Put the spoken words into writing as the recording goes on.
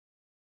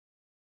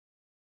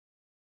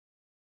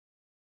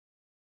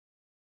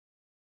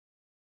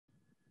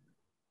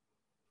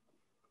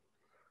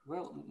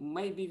Well,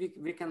 maybe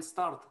we can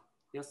start.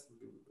 Yes.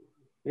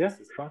 Yeah,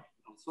 sure.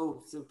 So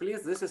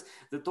please, this is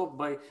the talk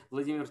by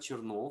Vladimir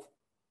Chernov,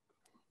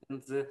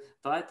 and the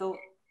title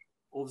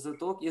of the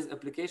talk is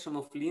Application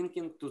of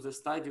Linking to the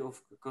Study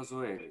of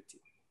Causality.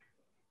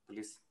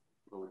 Please,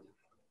 Vladimir.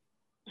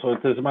 So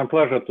it is my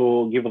pleasure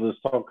to give this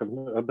talk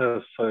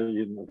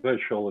in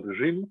virtual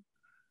regime,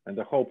 and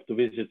I hope to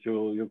visit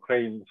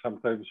Ukraine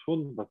sometime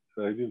soon, but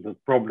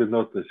probably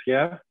not this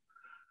year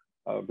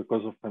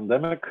because of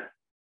pandemic.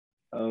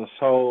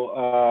 So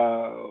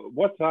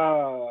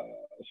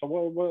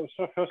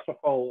first of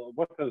all,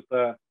 what is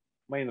the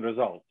main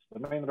result?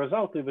 The main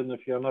result, even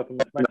if you're not a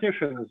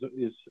mathematician,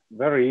 is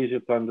very easy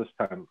to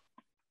understand.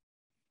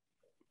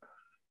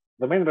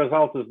 The main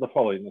result is the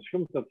following.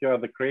 Assume that you are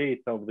the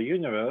creator of the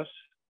universe,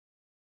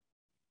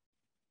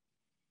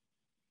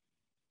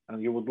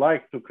 and you would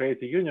like to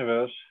create a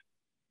universe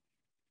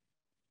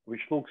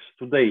which looks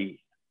today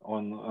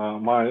on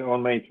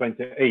May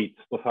 28,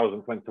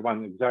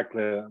 2021,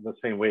 exactly the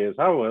same way as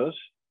ours,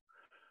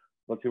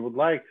 but you would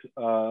like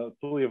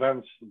two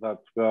events that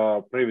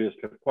were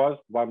previously caused.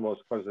 One was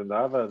causing the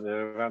other.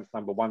 The event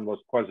number one was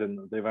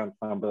causing the event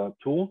number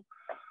two.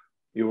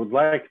 You would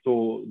like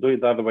to do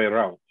it the other way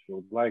around. You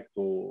would like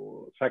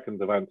to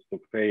second event to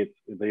create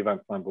the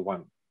event number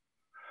one.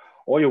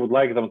 Or you would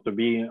like them to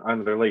be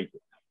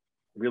unrelated.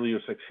 Will you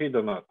succeed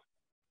or not?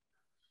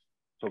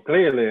 So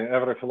clearly,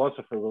 every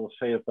philosopher will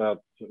say that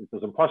it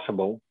is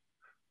impossible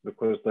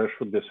because there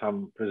should be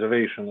some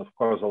preservation of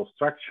causal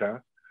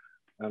structure.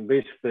 And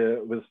basically,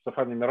 with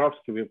Stefan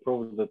Mirovsky, we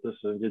proved that this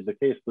is indeed the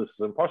case. This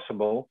is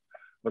impossible.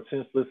 But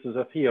since this is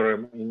a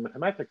theorem in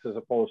mathematics as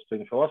opposed to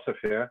in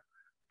philosophy,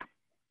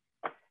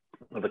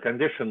 the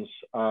conditions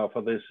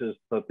for this is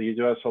that the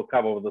universal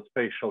cover of the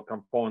spatial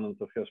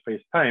component of your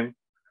space-time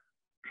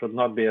should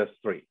not be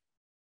S3.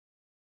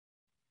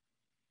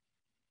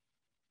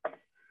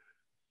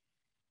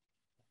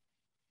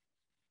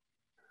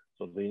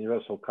 So the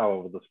universal cover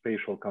of the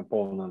spatial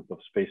component of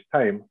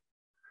space-time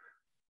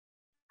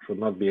should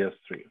not be S3.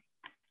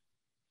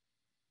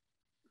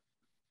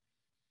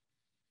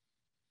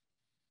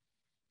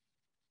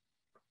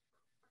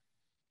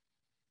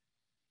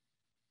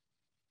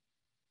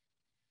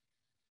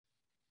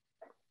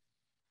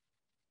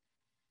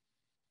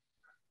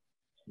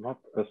 It's not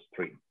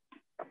S3.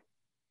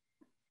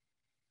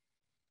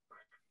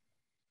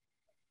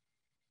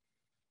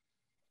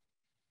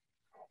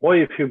 Or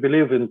if you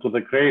believe into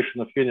the creation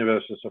of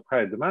universes of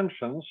high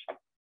dimensions,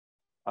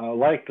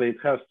 likely it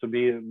has to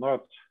be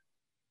not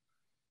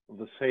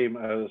the same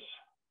as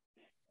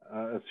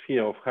a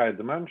sphere of high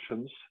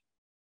dimensions.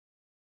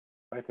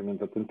 Right? I mean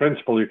that in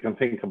principle you can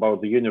think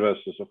about the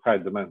universes of high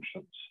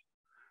dimensions.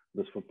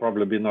 This would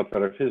probably be not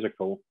very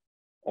physical,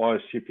 or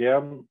a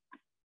CPM,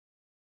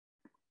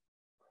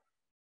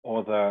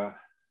 or the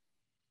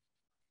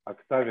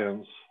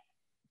Octavians,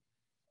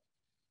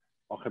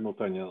 or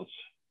Hamiltonians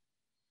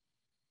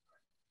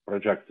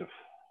projective.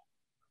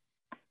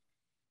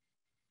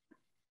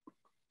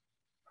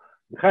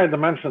 In high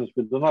dimensions,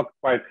 we do not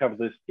quite have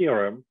this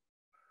theorem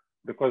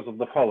because of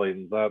the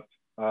following, that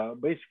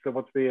basically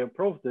what we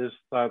proved is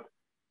that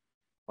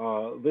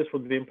this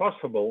would be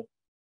impossible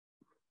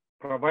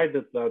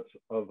provided that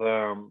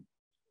the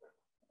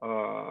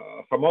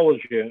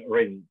homology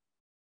ring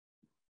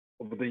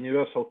of the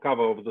universal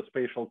cover of the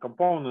spatial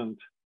component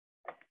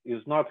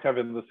is not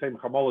having the same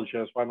homology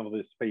as one of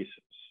these spaces.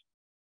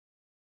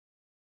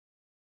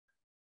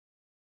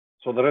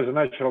 So there is a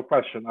natural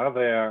question, are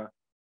there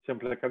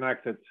simply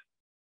connected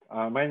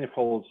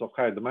manifolds of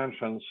high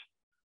dimensions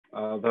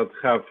that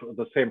have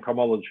the same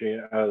homology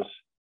as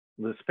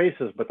the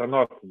spaces, but are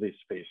not these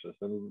spaces?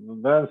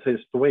 And the answer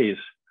is two ways.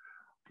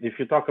 If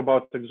you talk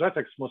about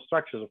exotic smooth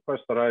structures, of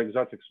course, there are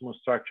exotic smooth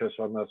structures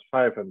on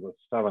S5 and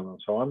S7 and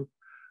so on.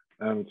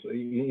 And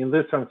in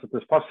this sense, it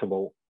is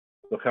possible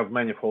to have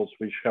manifolds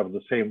which have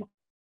the same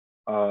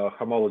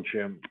homology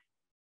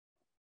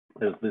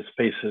as these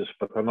spaces,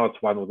 but are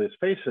not one of these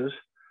spaces.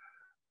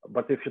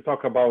 But if you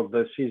talk about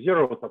the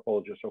C0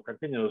 topology, so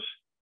continuous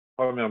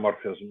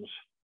homeomorphisms,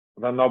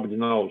 then nobody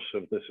knows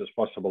if this is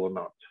possible or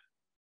not.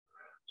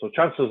 So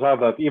chances are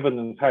that even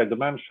in high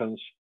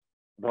dimensions,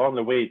 the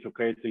only way to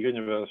create a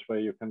universe where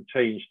you can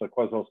change the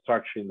causal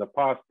structure in the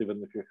past,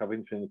 even if you have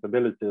infinite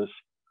abilities,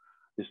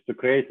 is to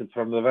create it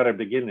from the very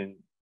beginning,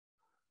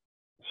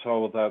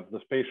 so that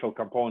the spatial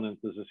component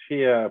is a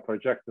sphere, a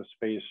projective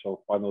space of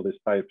one of these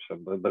types,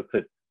 and that's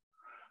it.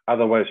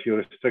 Otherwise, you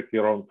restrict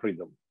your own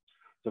freedom.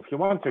 So if you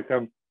want, you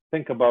can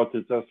think about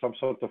it as some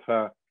sort of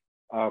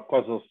a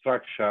causal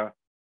structure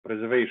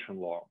preservation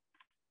law.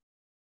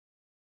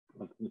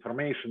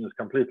 Information is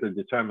completely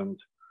determined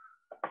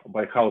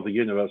by how the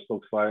universe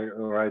looks like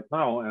right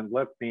now. And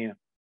let me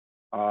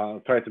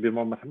try to be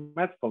more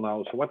mathematical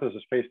now. So what is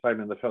a space-time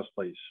in the first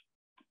place?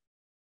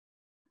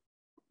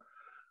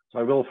 So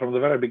I will, from the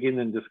very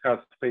beginning, discuss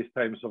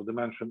space-times of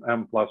dimension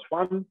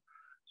m+1.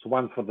 So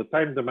one for the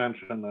time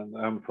dimension and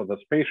m for the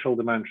spatial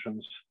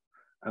dimensions.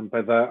 And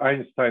by the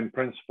Einstein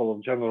principle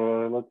of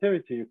general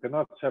relativity, you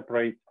cannot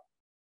separate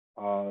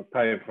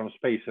time from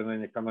space in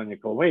any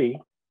canonical way.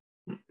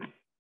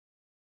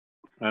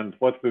 And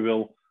what we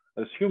will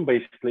assume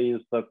basically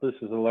is that this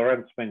is a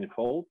Lorentz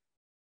manifold.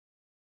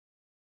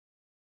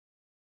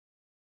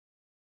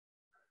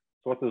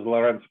 So what is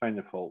Lorentz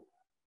manifold?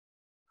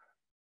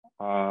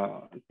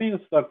 It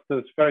means that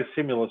it's very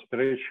similar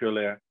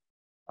spiritually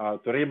to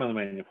Riemann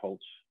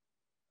manifolds.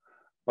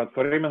 But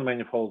for Riemann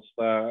manifolds,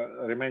 the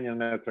Riemannian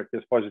metric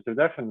is positive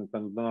definite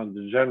and not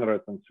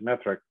degenerate and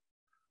symmetric.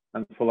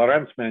 And for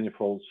Lorentz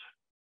manifolds,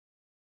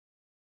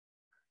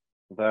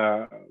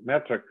 the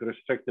metric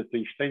restricted to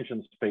each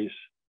tangent space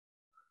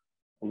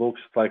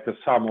looks like a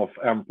sum of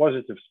m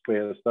positive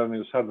squares. Then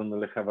you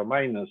suddenly have a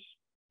minus,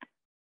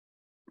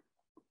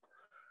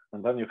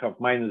 and then you have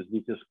minus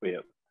dt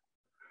squared.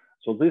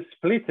 So this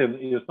splitting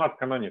is not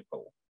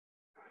canonical,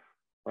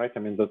 right? I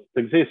mean, that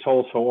exists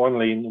also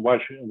only in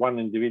one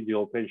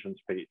individual tangent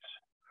space.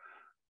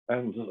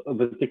 And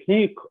the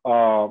technique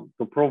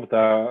to prove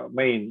the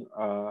main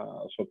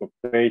sort of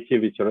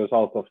creativity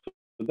result of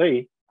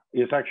today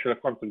is actually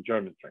quantum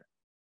geometry,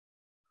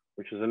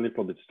 which is a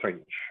little bit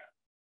strange,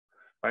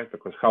 right?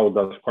 Because how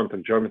does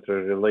quantum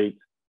geometry relate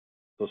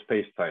to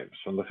space-time?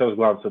 So on the first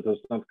glance, it is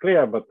not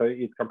clear, but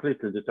it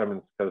completely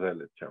determines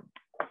causality.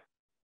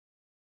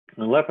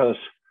 And let us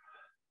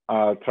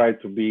try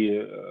to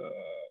be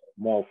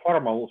more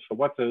formal. So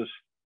what is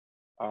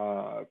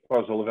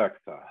causal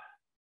vector?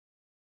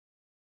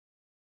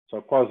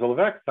 So causal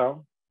vector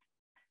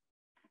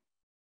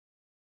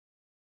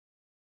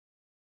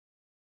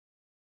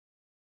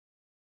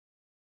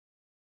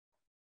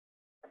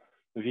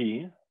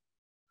V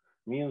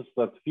means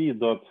that V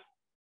dot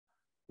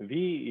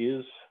V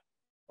is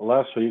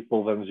less or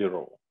equal than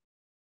 0.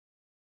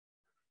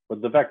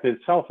 But the vector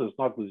itself is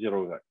not the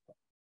zero vector.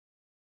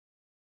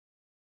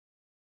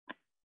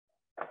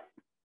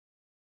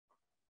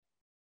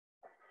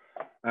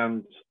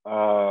 And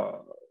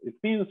it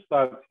means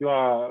that you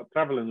are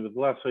traveling with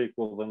less or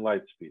equal than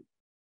light speed.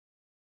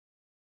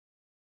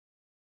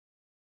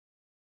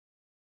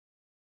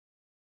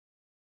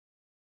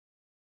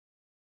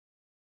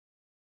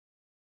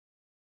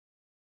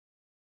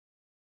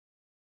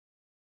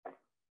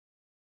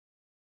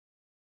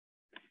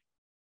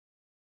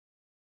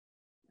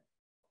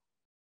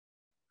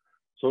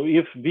 So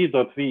if V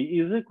dot V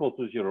is equal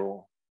to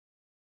 0,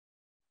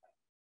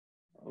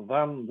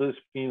 then this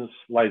means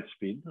light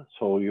speed.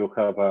 So you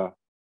have a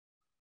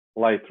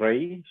light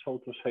ray, so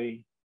to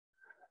say.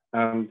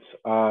 And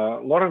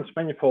Lorentz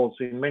manifolds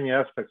in many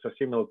aspects are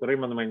similar to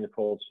Riemann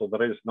manifolds. So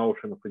there is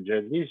notion of a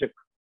geodesic,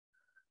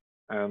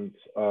 and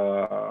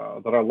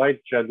there are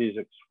light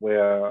geodesics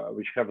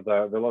which have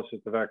the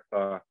velocity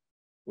vector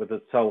with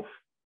itself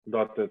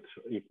dotted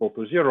equal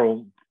to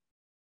 0.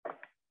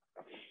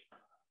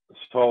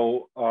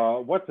 So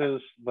what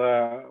is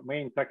the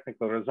main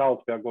technical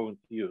result we are going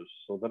to use?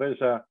 So there is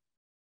a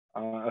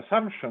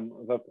assumption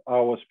that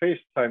our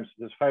space-time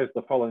satisfies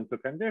the following two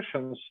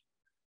conditions: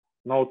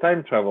 no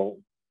time travel.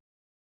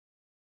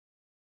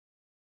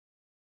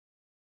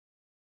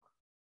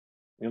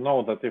 You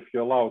know that if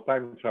you allow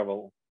time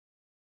travel,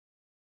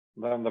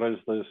 then there is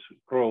this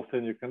cruel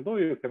thing you can do.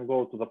 You can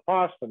go to the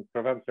past and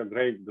prevent your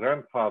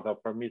great-grandfather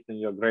from meeting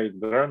your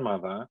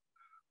great-grandmother.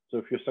 So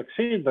if you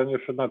succeed, then you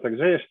should not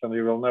exist, and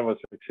you will never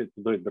succeed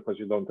to do it because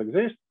you don't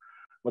exist.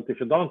 But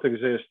if you don't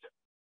exist,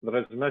 there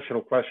is a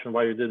natural question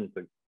why you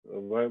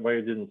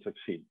didn't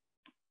succeed.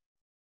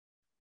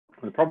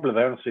 And probably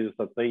the answer is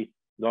that they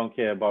don't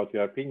care about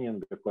your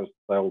opinion because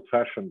they're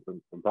old-fashioned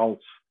and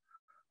adults,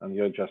 and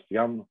you're just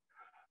young.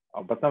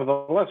 But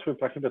nevertheless, we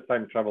prohibit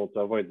time travel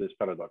to avoid these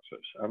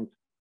paradoxes. And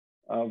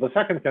the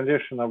second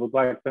condition I would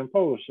like to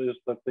impose is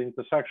that the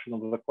intersection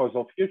of the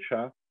causal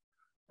future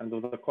and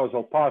of the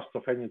causal past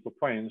of any two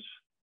points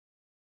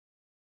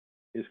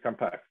is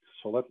compact.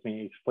 So let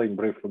me explain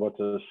briefly what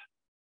is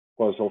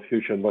causal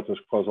future and what is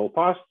causal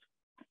past.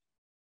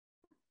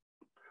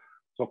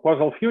 So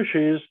causal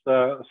future is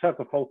the set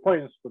of all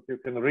points that you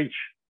can reach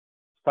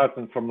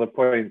starting from the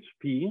point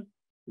P,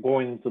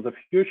 going into the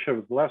future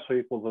with less or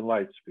equal than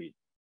light speed.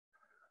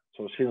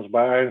 So since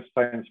by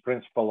Einstein's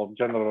principle of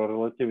general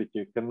relativity,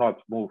 you cannot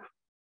move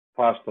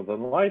faster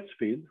than light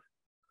speed,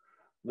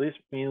 this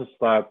means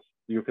that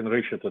you can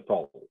reach it at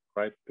all,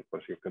 right?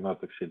 Because you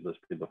cannot exceed the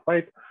speed of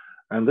light.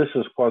 And this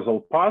is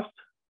causal past.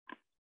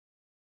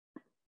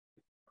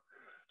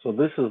 So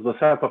this is the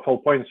set of all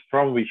points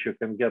from which you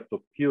can get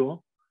to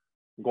Q,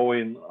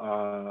 going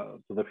to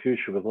the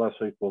future with less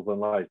or equal than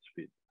light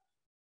speed.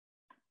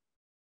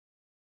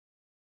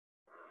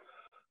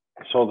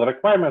 So the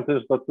requirement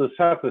is that the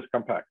set is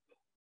compact.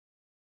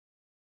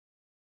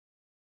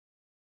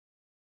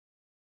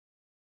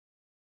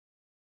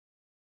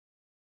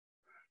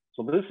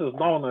 So this is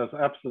known as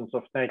absence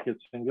of naked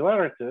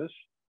singularities.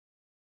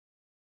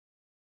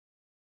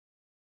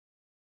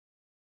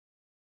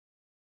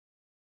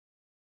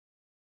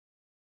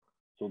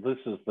 So this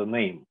is the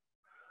name.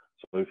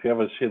 So if you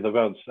ever see the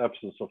words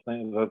absence of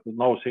that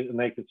no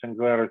naked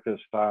singularities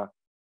are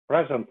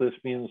present, this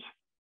means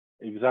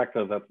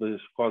exactly that these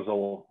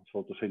causal,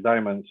 so to say,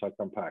 diamonds are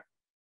compact.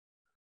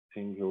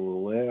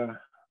 singularities.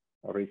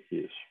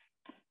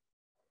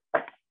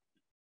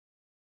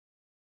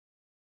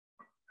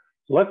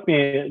 Let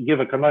me give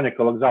a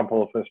canonical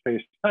example of a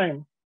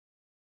space-time.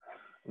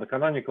 The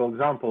canonical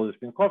example is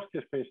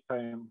Minkowski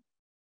space-time.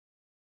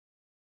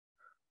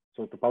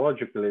 So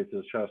topologically, it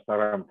is just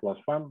Rm plus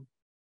 1.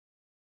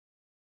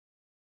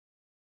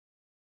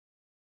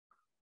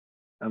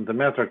 And the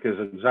metric is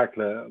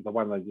exactly the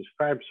one I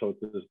described. So it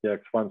is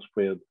dx1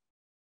 squared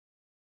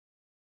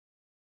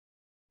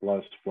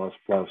plus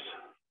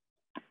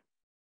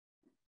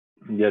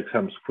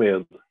dxm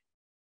squared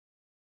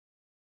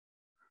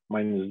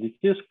minus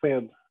dt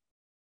squared.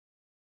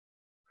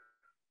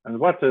 And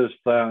what is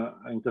the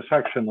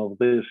intersection of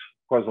this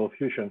causal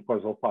future and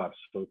causal path?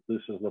 So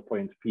this is the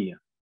point P.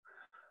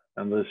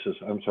 And this is,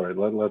 I'm sorry,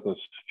 let us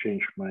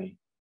change my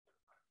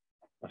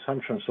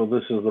assumption. So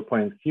this is the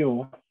point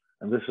Q,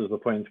 and this is the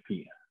point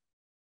P.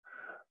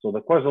 So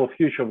the causal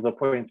future of the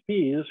point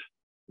P is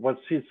what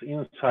sits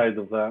inside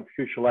of the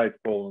future light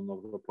column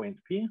of the point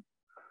P.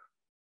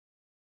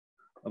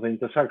 The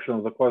intersection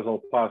of the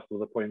causal path of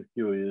the point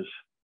Q is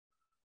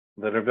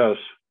the reverse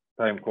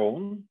time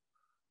column.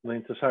 The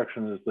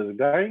intersection is this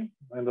guy,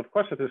 and of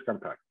course it is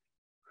compact.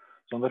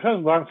 So in the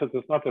first glance, it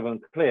is not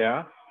even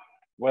clear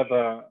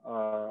whether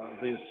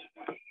this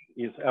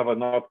is ever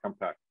not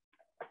compact.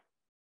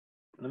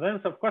 And then,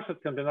 of course,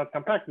 it can be not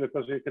compact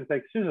because you can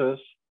take scissors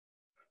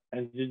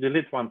and you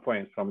delete one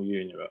point from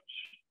your universe.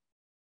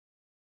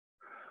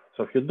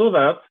 So if you do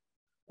that,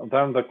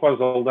 then the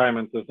causal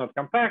diamond is not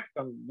compact,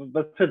 and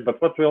that's it.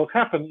 But what will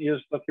happen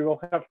is that you will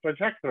have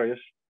trajectories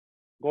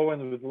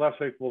going with less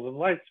or equal than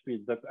light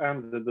speed that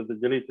end at the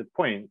deleted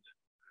point.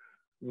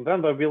 And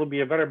then there will be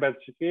a very bad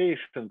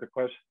situation,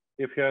 because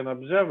if you're an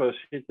observer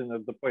sitting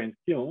at the point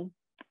Q,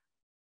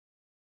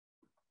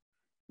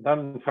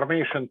 then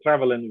information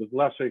traveling with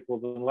less or equal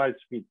than light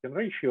speed can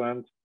reach you.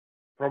 And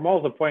from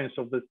all the points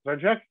of this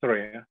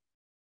trajectory,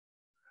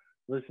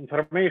 this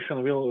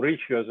information will reach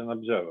you as an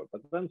observer.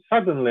 But then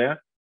suddenly,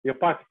 your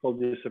particle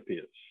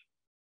disappears.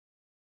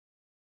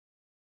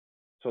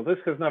 So this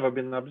has never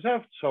been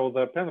observed. So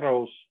the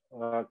Penrose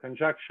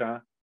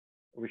conjecture,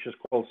 which is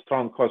called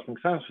strong cosmic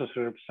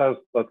censorship, says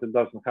that it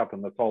doesn't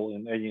happen at all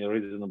in any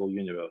reasonable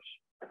universe.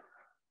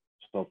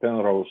 So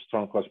Penrose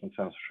strong cosmic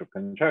censorship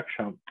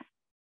conjecture.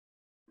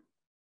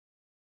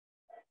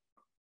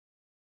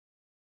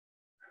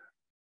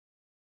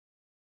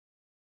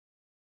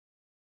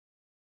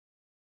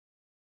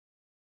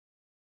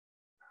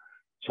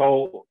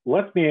 So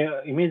let me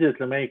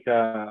immediately make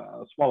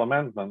a small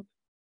amendment.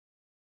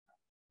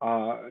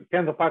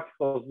 Can the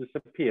particles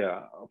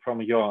disappear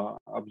from your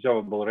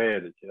observable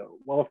reality?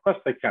 Well, of course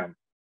they can.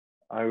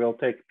 I will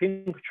take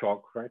pink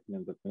chalk, right? I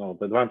mean, that,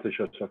 the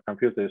advantages of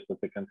computers is that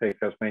they can take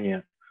as many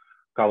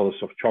colors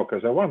of chalk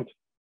as I want,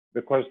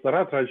 because there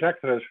are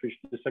trajectories which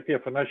disappear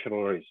for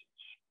natural reasons.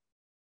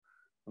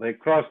 They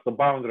cross the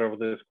boundary of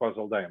this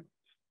causal diamond.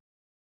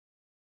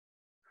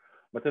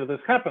 But if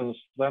this happens,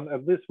 then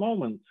at this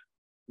moment,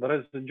 there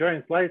is a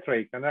joint light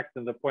ray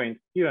connecting the point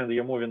Q and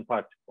your moving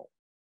particle.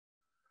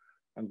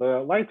 And the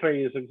light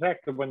ray is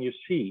exactly when you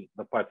see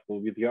the particle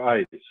with your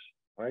eyes,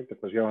 right?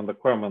 Because you're on the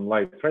common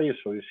light ray,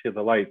 so you see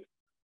the light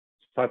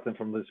starting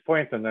from this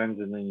point and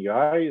ending in your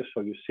eye,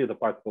 so you see the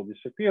particle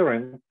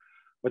disappearing.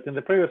 But in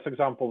the previous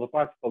example, the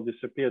particle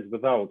disappeared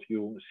without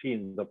you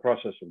seeing the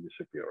process of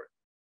disappearing.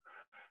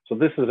 So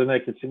this is a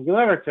naked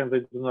singularity, and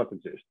they do not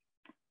exist.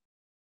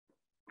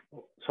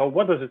 So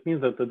what does it mean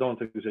that they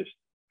don't exist?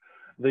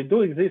 They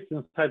do exist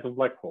inside of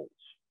black holes.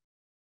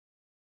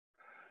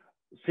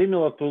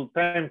 Similar to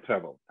time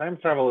travel. Time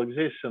travel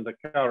exists in the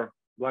Kerr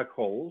black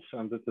holes,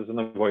 and it is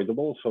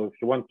unavoidable. So if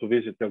you want to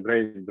visit your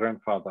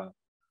great-grandfather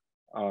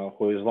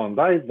who is long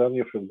died, then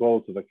you should go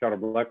to the Kerr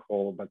black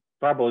hole. But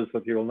the trouble is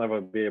that you will never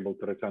be able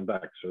to return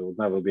back. So you'll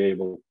never be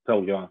able to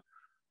tell your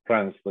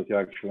friends that you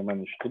actually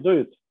managed to do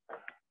it.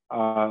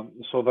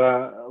 So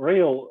the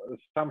real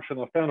assumption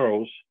of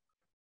Penrose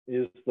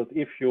is that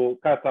if you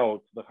cut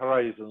out the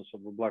horizons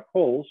of the black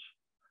holes,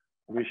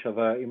 which are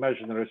the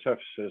imaginary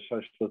surfaces,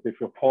 such that if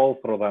you fall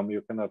through them,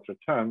 you cannot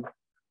return,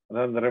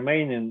 then the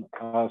remaining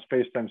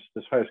space-time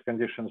satisfies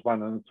conditions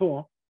 1 and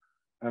 2,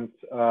 and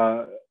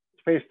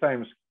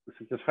space-times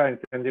satisfying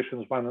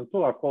conditions 1 and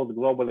 2 are called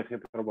globally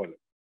hyperbolic.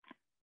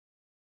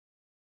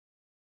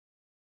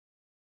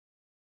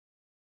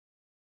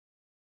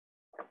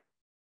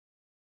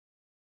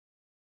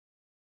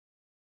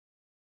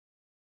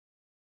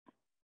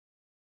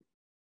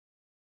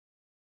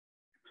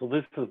 So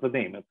this is the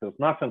name. It has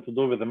nothing to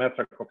do with the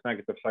metric of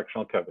negative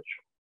sectional curvature.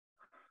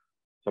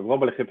 So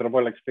globally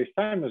hyperbolic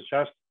space-time is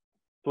just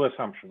two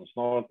assumptions.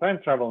 No time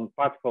travel and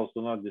particles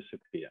do not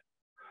disappear.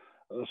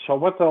 So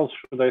what else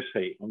should I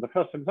say? On the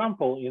first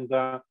example, in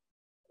the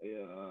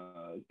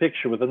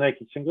picture with the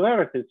naked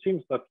singularity, it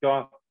seems that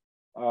your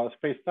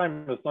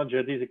space-time is not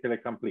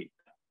geodesically complete.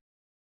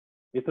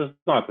 It is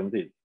not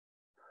indeed.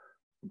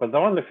 But the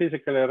only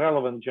physically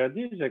relevant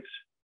geodesics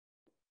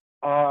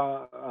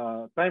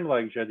are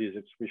time-like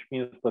geodesics, which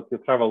means that you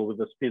travel with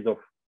the speed of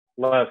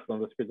less than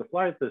the speed of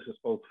light. This is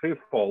called free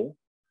fall.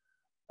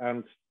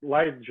 and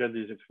light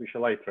geodesics, which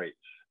are light rays.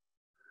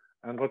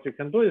 And what you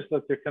can do is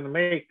that you can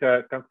make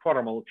a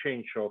conformal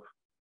change of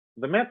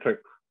the metric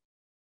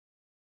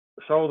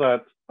so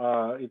that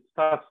it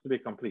starts to be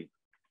complete.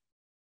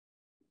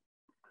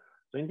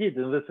 So indeed,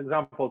 in this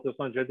example, it is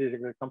not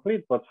geodesically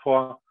complete, but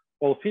for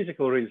all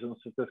physical reasons,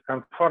 it is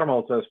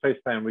conformal to a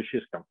space-time which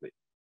is complete.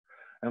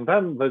 And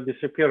then the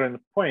disappearing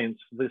point,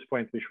 this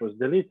point which was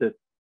deleted,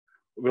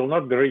 will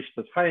not be reached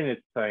at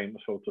finite time,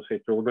 so to say,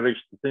 it will be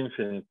reached at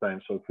infinite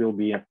time, so it will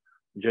be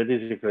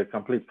geodesically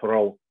complete for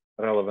all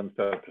relevant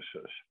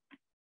purposes.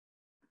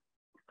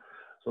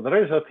 So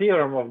there is a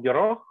theorem of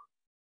Geroch,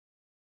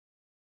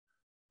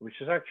 which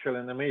is actually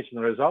an amazing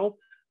result,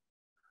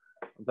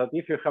 that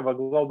if you have a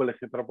globally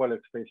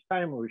hyperbolic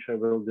space-time, which I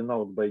will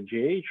denote by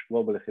GH,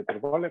 globally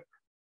hyperbolic,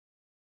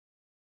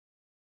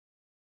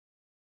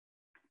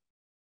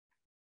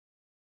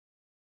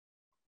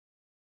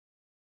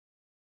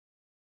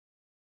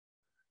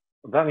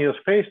 then your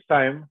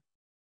space-time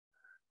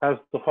has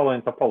the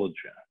following topology.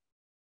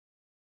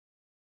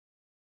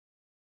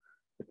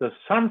 It is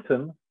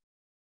something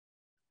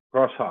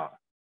cross R.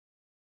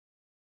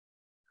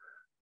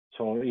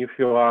 So if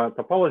you are a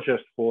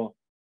topologist who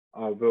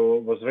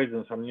was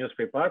reading some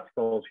newspaper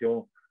articles,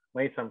 you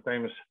may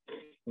sometimes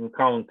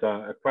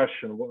encounter a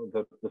question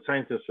that the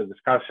scientists are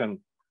discussing,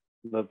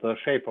 that the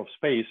shape of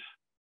space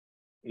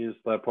is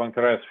the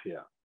Poincare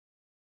sphere.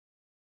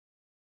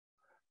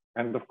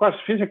 And of course,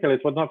 physically,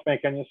 it would not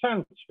make any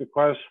sense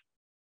because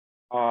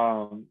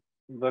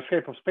the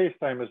shape of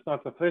space-time is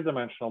not a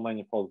three-dimensional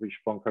manifold, which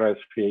Poincare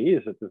sphere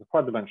is. It is a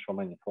four-dimensional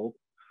manifold.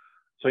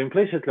 So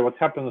implicitly, what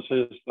happens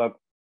is that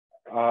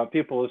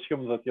people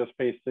assume that your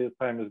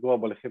space-time is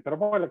globally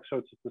hyperbolic, so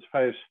it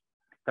satisfies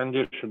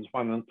conditions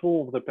 1 and 2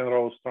 of the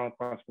Penrose-Strong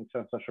constant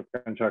censorship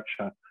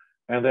conjecture,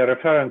 and they're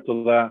referring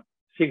to the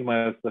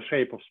sigma as the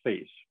shape of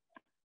space.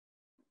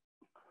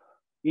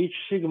 Each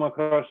sigma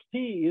cross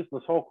T is the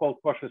so-called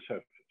Cauchy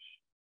surface.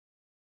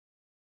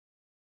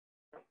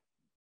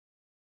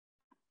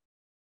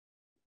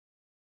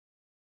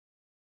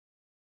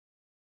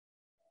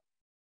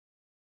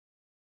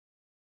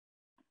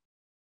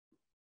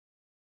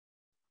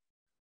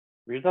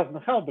 Which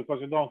doesn't help because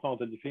you don't know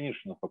the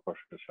definition of a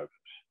Cauchy surface.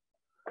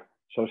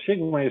 So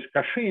sigma is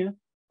Cauchy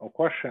or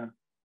Cauchy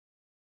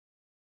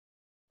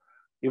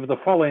if the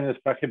following is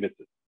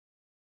prohibited: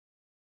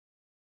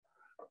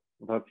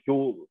 that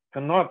you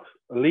cannot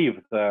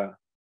leave the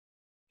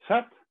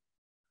set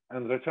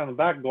and return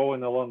back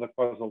going along the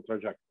causal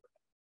trajectory.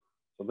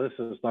 So this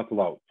is not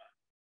allowed.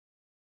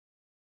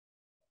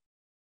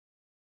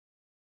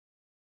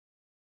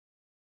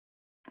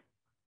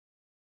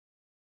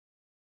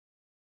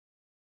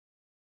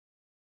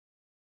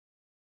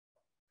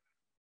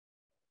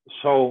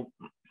 So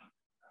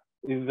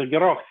in the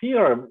Geroch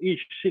theorem,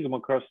 each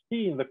sigma cross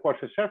T in the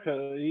Cauchy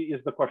surface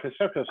is the Cauchy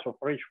surface, so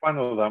for each one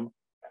of them,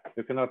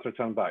 you cannot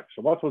return back.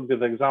 So what would be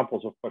the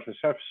examples of Cauchy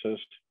surfaces?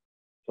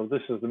 So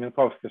this is the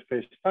Minkowski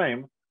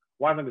space-time.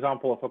 One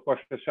example of a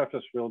Cauchy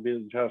surface will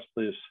be just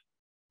this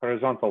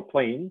horizontal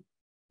plane,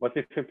 but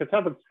if you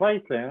perturb it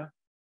slightly,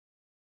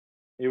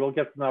 you will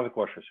get another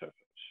Cauchy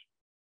surface.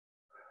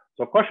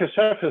 So Cauchy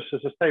surface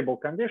is a stable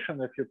condition.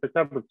 If you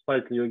perturb it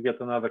slightly, you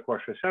get another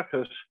Cauchy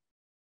surface,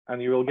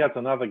 and you will get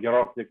another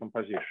Geroch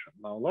decomposition.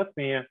 Now, let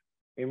me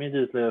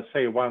immediately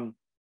say one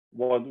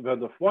word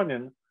of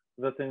warning,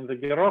 that in the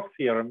Geroch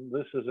theorem,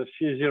 this is a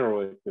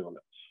C0 equivalence,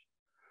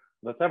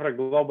 that every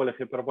globally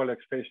hyperbolic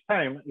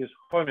space-time is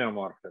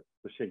homeomorphic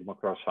to sigma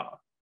cross R.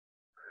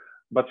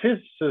 But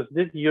physicists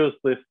did use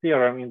this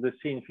theorem in the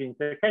C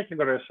infinity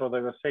category, so they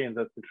were saying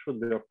that it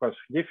should be, of course,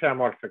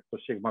 diffeomorphic to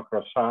sigma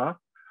cross R.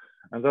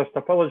 And as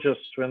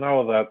topologists, we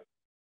know that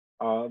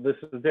this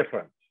is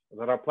different.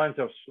 There are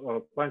plenty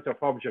of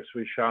objects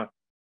which are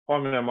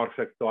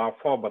homeomorphic to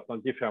R4, but not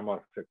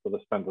diffeomorphic to the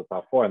standard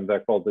R4, and they're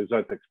called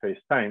exotic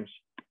space-times.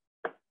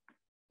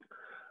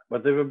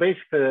 But they were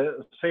basically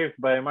saved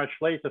by a much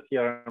later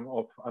theorem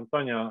of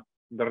Antonio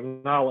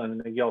Bernal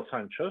and Miguel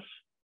Sanchez.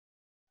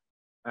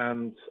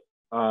 And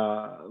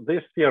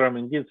this theorem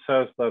indeed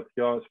says that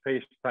your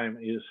space-time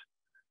is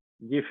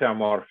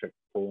diffeomorphic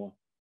to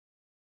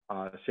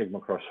sigma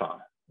cross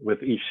R,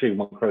 with each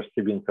sigma cross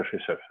T being Cauchy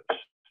surface.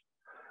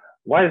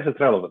 Why is it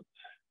relevant?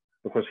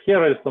 Because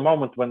here is the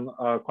moment when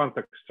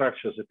contact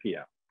structures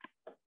appear.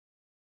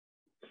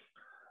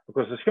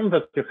 Because assume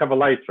that you have a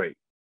light ray.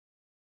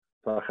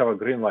 So I have a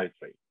green light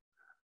ray,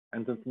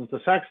 and it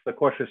intersects the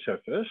Cauchy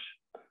surface,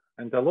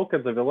 and I look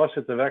at the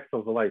velocity vector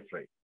of the light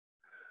ray.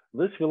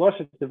 This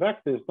velocity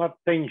vector is not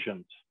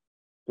tangent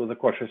to the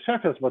Cauchy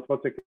surface, but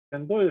what you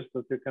can do is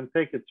that you can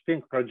take its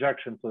pink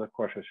projection to the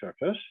Cauchy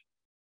surface,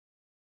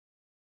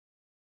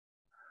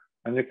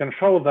 and you can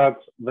show that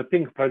the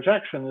pink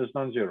projection is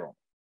non-zero.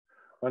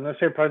 When I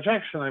say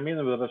projection, I mean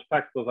with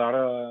respect to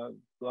the,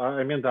 the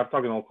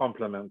orthogonal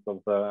complement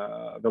of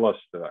the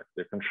velocity vector.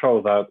 You can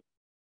show that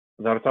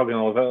the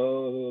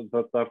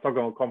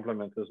orthogonal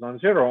complement is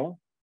non-zero.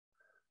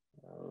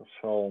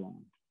 So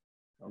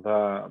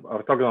the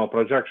orthogonal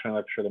projection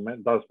actually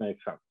does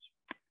make sense.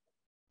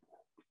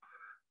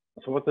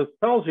 So what it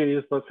tells you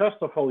is that first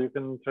of all, you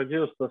can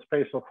introduce the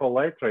space of all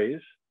light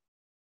rays.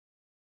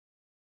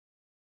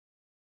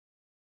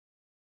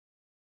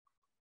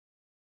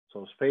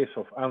 So space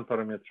of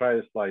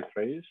unparameterized light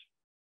rays.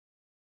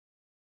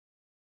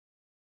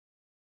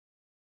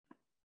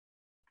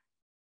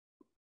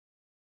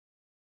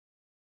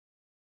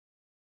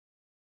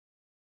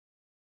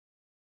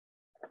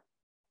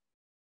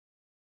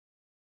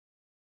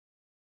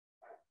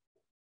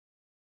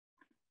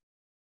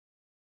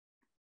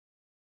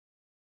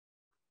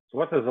 So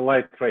what is a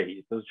light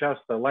ray? It is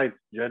just a light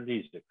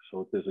geodesic.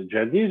 So it is a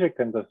geodesic,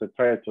 and as I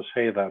try to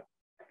say that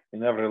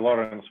in every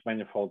Lorentz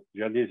manifold,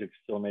 geodesic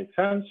still makes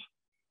sense,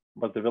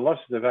 but the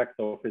velocity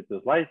vector of it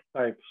is light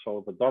type,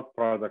 so the dot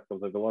product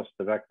of the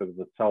velocity vector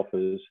itself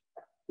is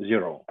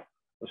 0.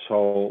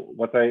 So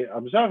what I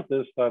observed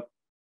is that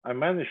I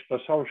managed to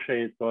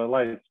associate to a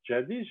light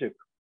geodesic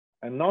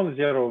a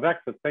non-zero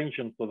vector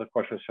tangent to the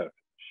Cauchy surface.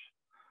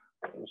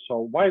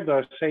 So why do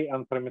I say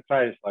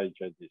unparameterized light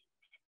geodesic?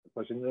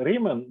 Because in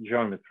Riemann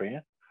geometry,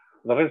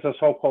 there is a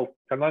so-called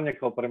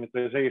canonical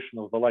parameterization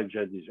of the light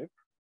geodesic,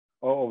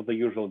 or of the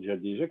usual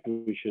geodesic,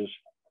 which is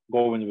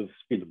going with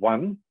speed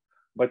 1.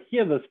 But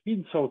here the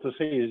speed, so to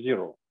say, is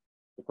 0,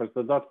 because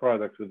the dot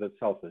product with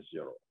itself is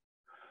 0.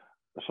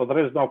 So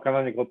there is no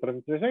canonical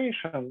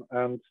parameterization.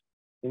 And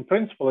in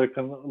principle, you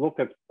can look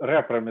at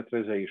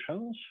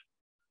reparameterizations.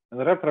 And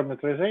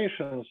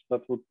reparameterizations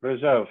that would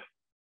preserve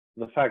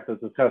the fact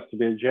that it has to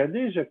be a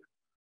geodesic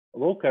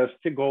look as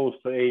t goes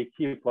to a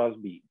t plus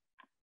b.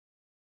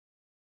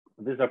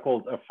 These are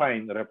called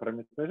affine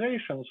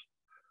reparameterizations.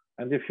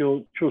 And if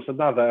you choose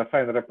another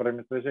affine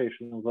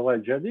reparameterization of the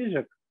light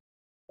geodesic,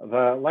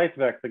 the light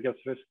vector gets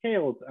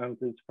rescaled and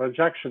its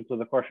projection to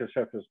the Cauchy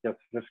surface gets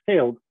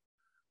rescaled,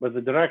 but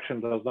the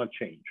direction does not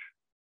change.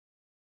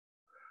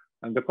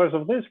 And because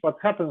of this, what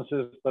happens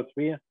is that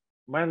we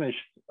managed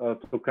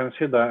to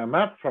consider a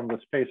map from the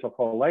space of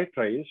all light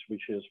rays,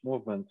 which is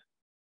movement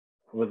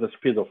with the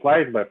speed of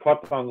light by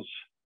photons,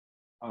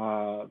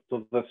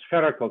 to the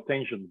spherical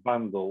tangent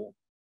bundle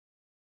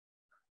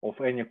of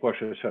any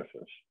Cauchy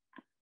surface.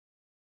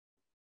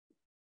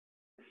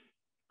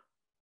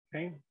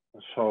 Okay,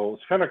 so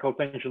spherical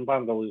tangent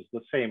bundle is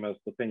the same as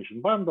the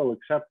tangent bundle,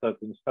 except that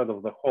instead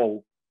of the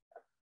whole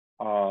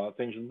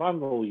tangent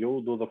bundle,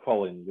 you do the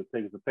following. You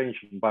take the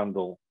tangent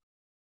bundle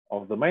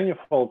of the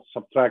manifold,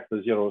 subtract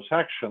the zero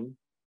section,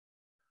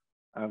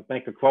 and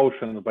make a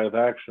quotient by the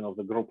action of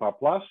the group A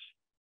plus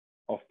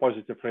of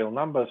positive real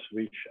numbers,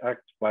 which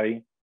act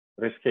by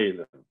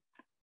rescaling.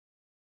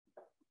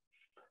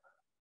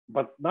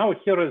 But now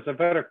here is a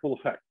very cool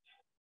fact.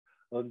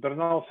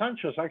 Bernal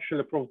Sanchez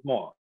actually proved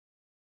more.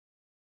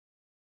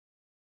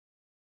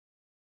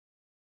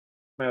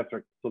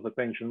 Metric to the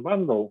tangent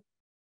bundle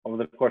of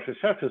the Cauchy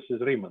surface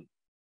is Riemann.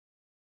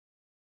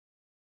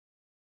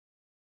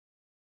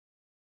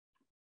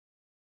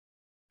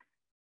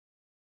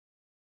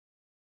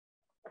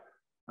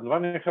 And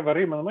when you have a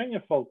Riemann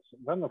manifold,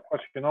 then of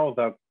course you know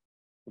that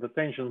the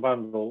tangent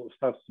bundle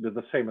starts to be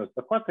the same as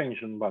the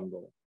cotangent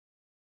bundle.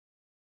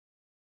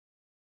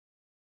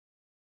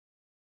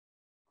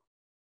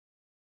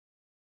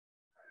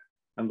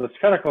 And the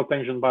spherical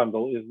tangent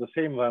bundle is the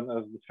same then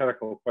as the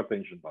spherical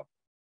cotangent bundle.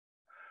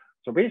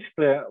 So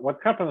basically what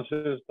happens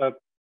is that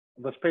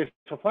the space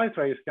of light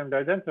rays can be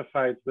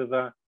identified with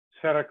a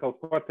spherical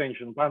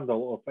cotangent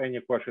bundle of any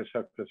Cauchy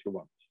surface you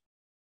want.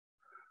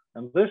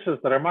 And this is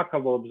the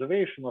remarkable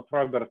observation of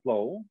Robert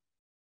Lowe.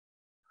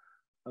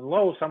 And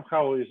Lowe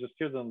somehow is a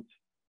student.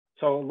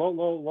 So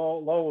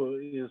Lowe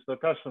is the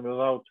person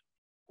without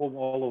whom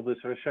all of this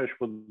research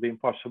would be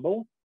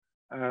impossible,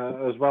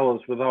 as well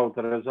as without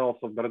the results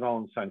of Bernal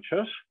and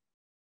Sanchez,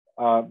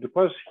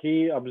 because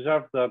he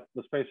observed that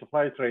the space of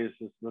light rays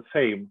is the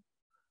same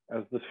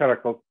as the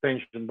spherical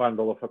tangent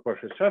bundle of a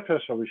Cauchy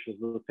surface, or which is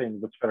the same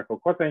as the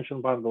spherical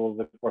cotangent bundle of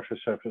the Cauchy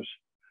surface.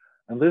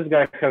 And this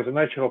guy has a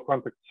natural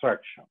contact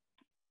structure.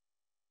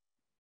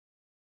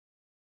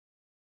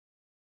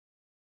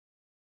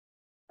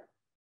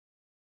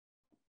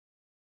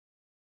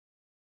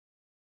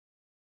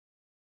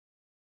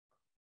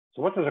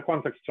 So what is a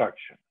contact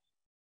structure?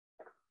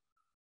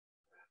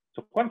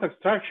 So contact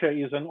structure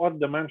is an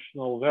odd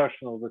dimensional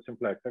version of the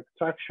symplectic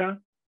structure.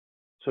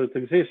 So it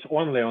exists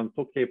only on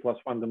 2k plus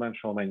 1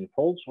 dimensional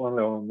manifolds,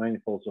 only on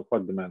manifolds of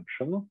odd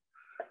dimension.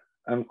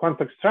 And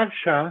contact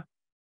structure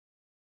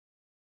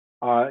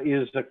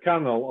is a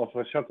kernel of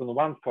a certain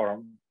one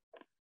form.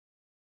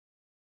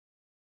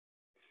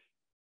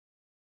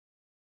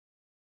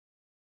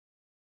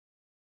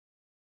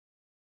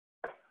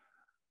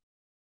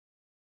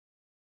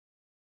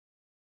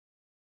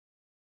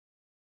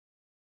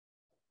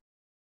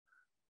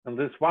 And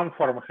this one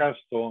form has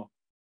to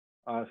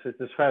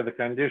satisfy the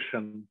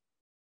condition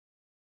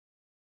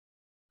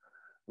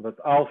that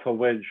alpha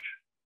wedge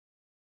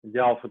d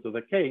alpha to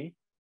the k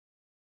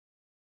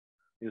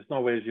is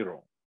nowhere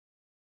 0.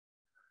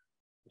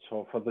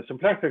 So for the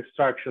symplectic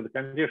structure, the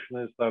condition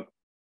is that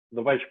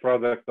the wedge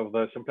product of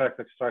the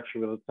symplectic structure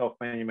with itself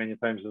many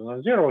times is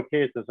non-zero.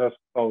 K is as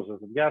close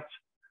as it gets.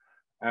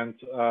 and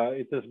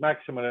it is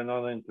maximally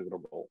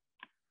non-integrable.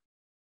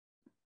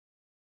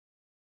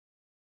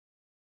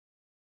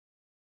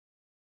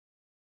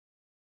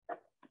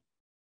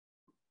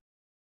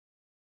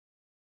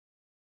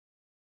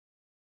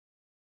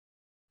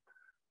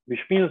 Which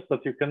means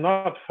that you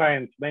cannot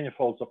find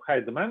manifolds of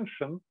high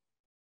dimension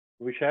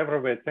which are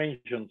everywhere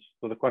tangent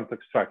to the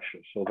context structure.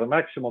 So the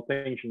maximal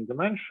tangent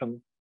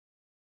dimension,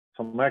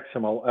 so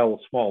maximal L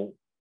small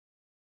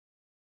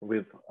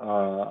with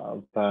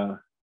the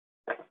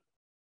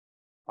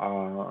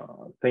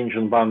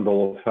tangent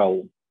bundle of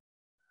L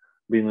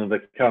being in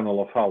the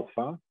kernel of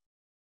alpha,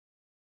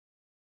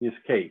 is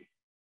K.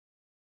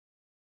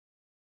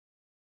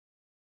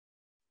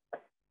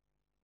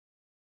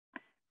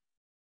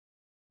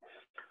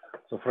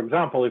 So for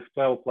example, if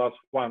 12 plus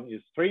 1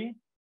 is 3,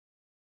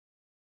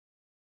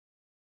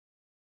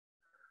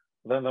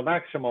 then the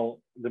maximal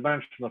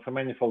dimension of a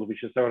manifold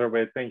which is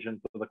everywhere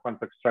tangent to the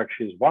context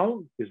structure is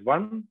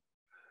one.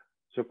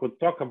 So you could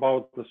talk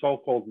about the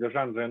so-called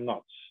Legendrian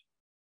knots,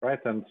 right?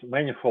 And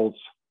manifolds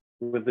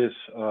with this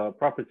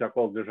property are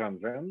called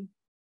Legendrian.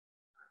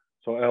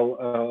 So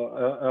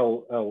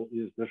L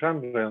is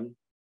Legendrian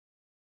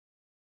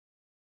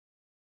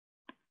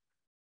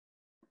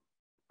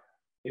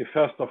if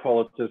first of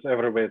all it is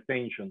everywhere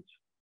tangent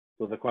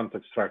to the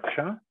context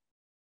structure.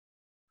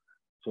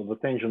 So the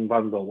tangent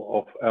bundle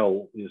of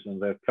L is in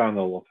the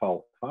kernel of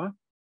alpha.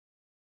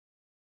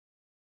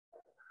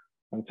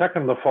 And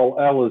second of all,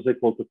 L is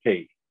equal to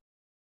K.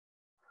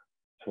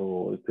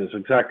 So it is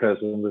exactly as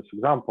in this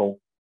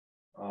example,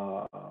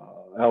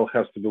 L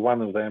has to be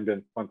one of the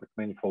ambient contact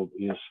manifold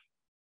is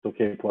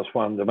 2K plus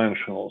 1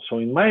 dimensional. So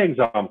in my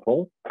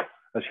example,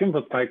 assume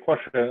that my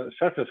Cauchy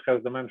surface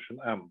has dimension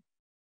M.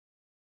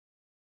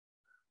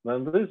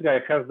 Then this guy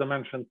has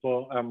dimension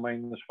 2M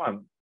minus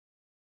 1.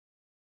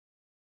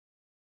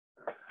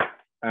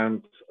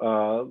 And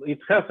it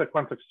has a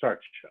context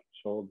structure.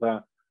 So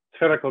the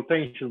spherical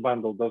tangent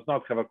bundle does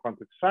not have a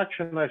context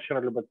structure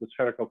naturally, but the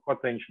spherical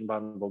cotangent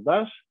bundle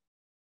does.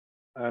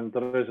 And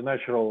there is a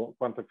natural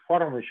contact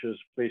form, which is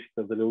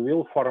basically the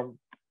Liouville form.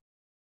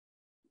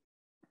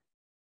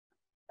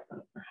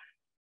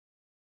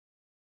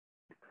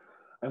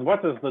 And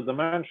what is the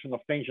dimension of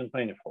tangent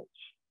manifolds,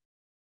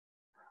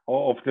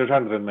 or of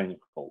Legendrian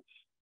manifolds?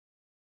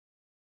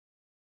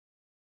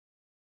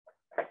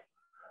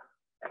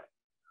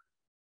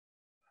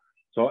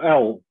 So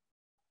L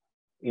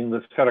in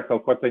the spherical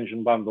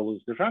cotangent bundle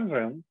is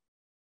Legendrian.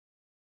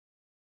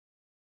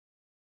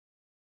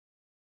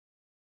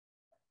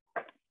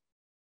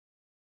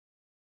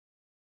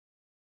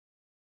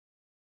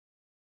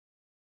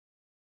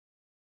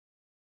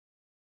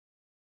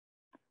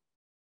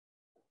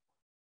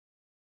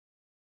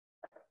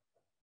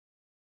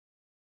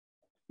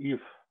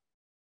 If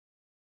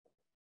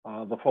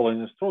the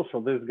following is true, so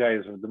this guy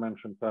is of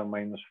dimension term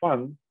minus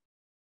 1.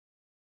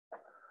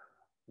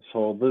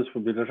 So this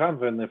would be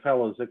Legendrian if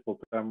L is equal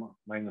to M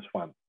minus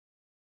 1.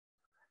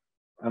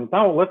 And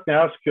now let me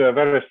ask you a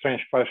very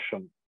strange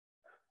question.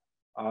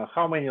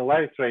 How many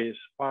light rays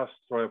pass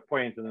through a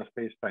point in a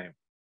space-time?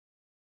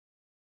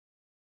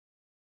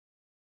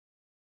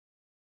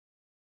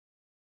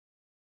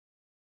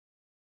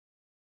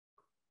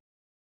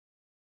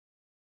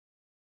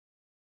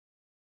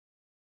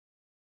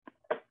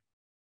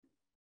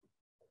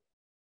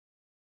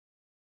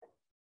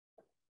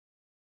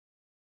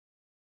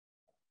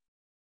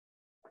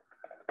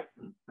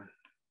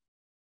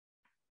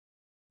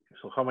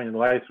 So how many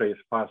light rays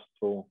pass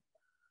through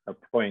a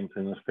point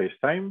in a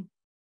space-time?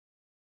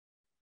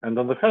 And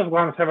on the first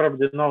glance,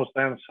 everybody knows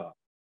the answer.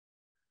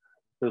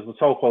 This is the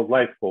so-called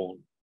light cone.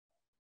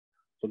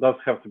 So it does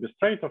have to be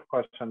straight, of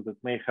course, and it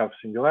may have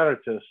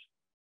singularities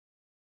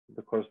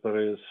because there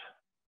is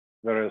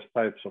various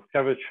types of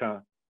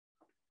curvature.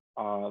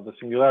 The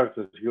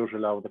singularities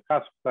usually are of the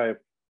cusp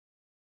type,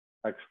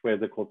 x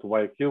squared equal to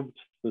y cubed.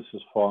 This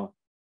is for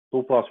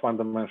 2 plus 1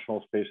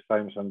 dimensional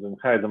space-times, and in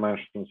higher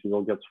dimensions you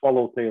will get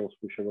swallowtails,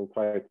 which I will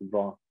try to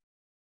draw.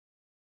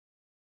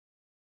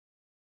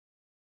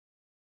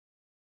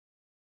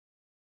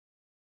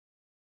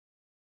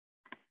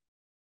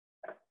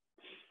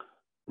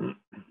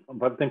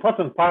 But the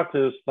important part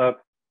is that,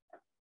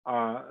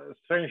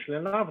 strangely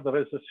enough, there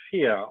is a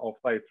sphere of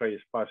light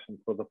rays passing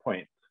through the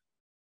point.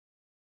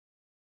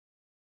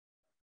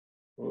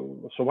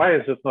 So why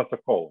is it not a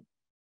cone?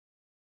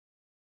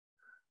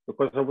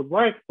 Because I would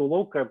like to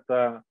look at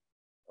the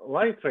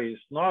light rays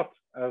not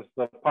as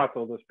the part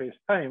of the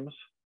space-times,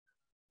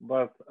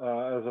 but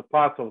as a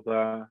part of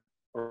the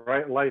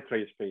light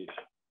ray space.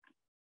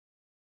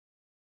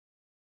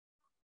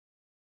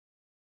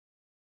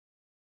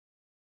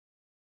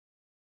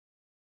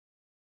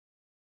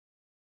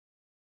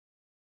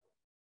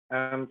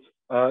 And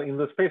in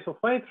the space of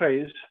light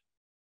rays,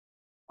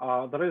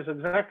 there is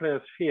exactly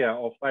a sphere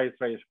of light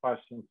rays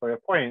passing through a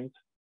point.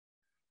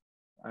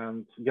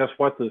 And guess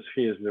what? The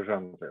sphere is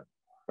Legendrian,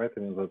 right? I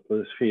mean,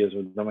 the sphere is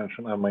with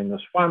dimension m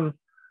minus 1.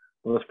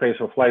 The space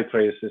of light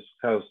rays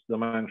has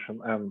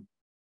dimension m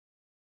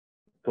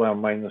to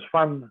m minus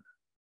 1.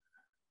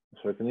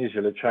 So I can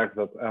easily check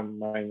that m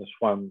minus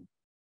 1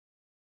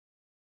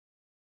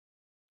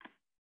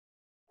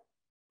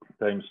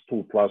 times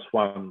 2 plus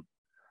 1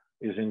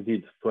 is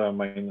indeed 2m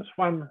minus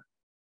 1.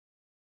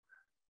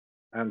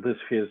 And this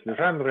sphere is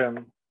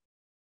Legendrian.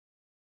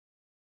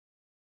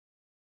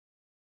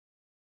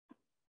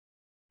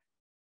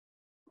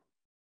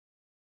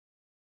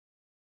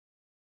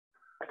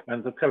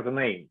 And it has a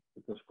name.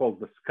 It is called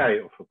the sky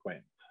of a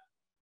point.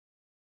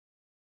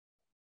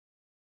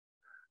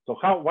 So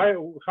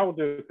how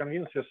do you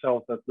convince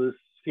yourself that this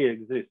sphere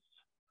exists?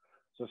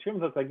 So assume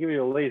that I give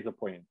you a laser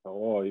pointer,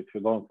 or if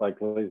you don't like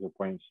laser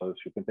pointers,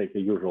 you can take a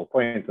usual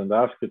point and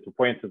ask it to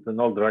point it in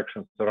all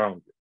directions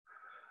around you.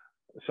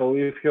 So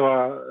if you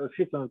are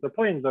sitting at a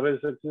point, there is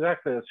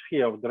exactly a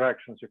sphere of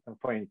directions you can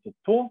point it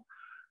to,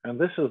 and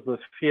this is the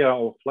sphere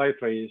of light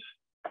rays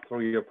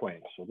through your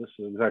point. So this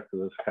is exactly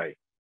the sky.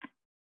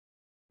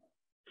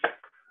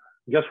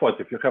 Guess what?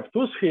 If you have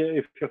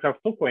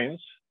two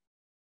points,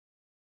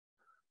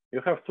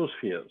 you have two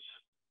spheres.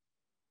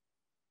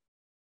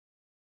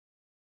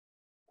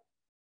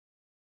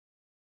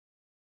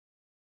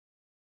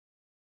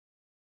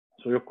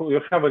 So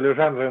you have a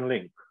Legendrian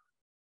link,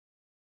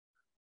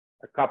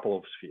 a couple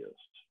of spheres.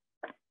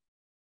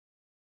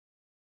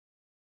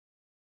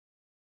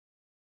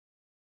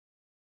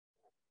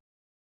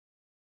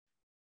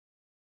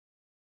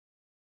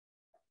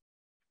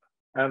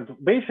 And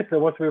basically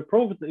what we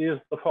proved is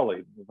the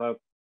following, that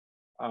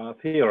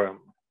theorem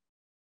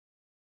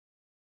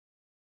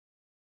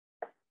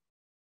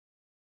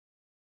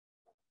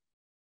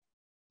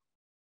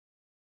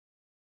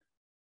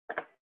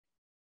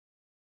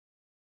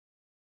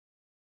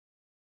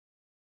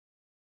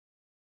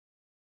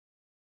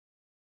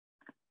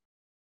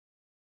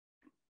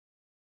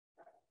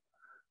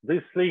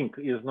this link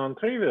is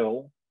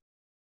non-trivial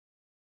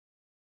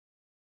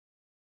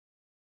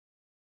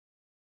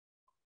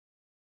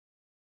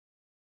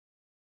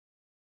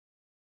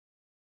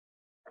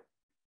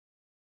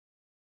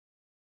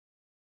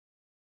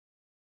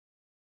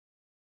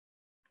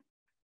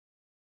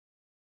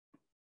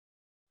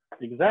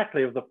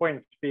exactly if the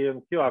points P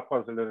and Q are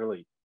causally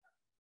related.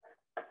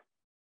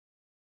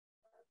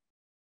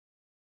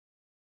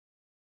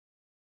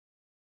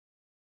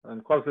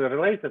 And causally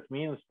related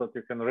means that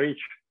you can reach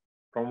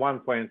from one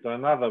point to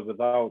another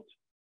without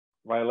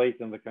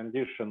violating the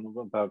condition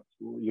that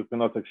you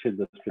cannot exceed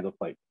the speed of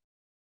light.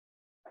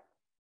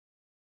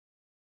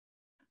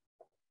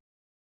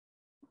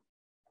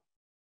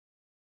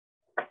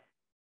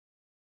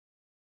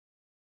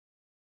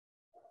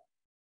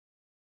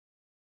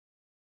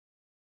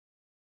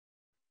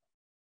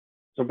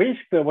 So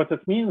basically what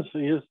it means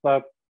is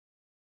that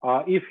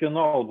if you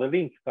know the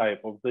link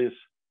type of this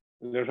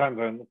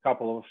Legendrian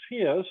couple of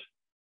spheres,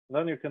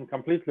 then you can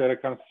completely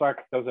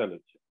reconstruct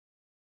causality.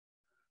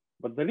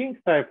 But the link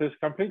type is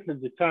completely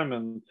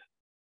determined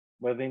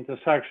by the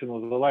intersection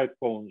of the light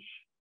cones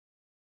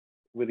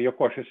with your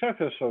Cauchy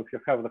surface. So if you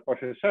have the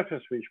Cauchy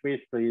surface, which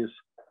basically is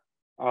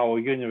our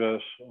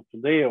universe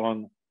today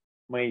on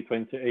May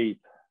 28,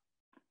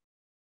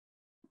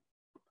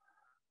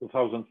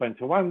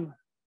 2021,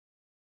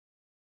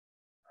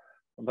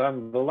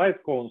 then the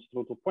light cones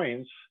through two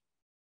points,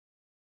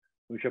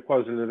 which are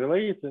causally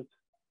related,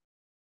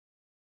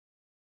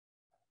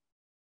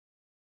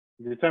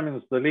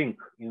 determines the link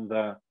in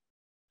the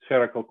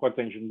spherical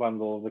cotangent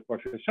bundle of the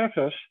Cauchy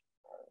surface.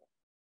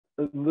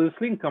 This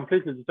link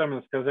completely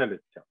determines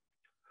causality.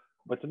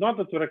 But in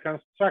order to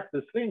reconstruct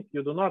this link,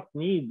 you do not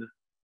need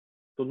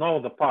to know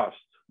the past.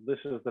 This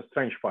is the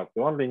strange part.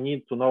 You only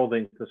need to know the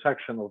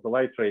intersection of the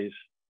light rays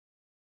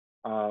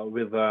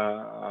with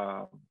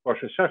the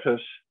Cauchy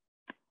surface.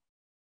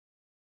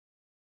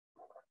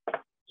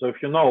 So if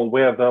you know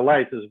where the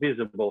light is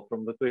visible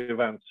from the two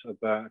events at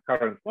the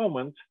current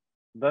moment,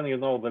 then you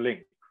know the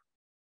link.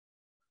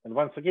 And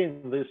once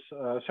again, these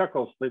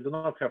circles, they do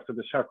not have to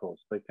be circles.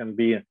 They can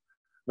be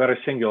very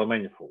singular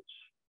manifolds.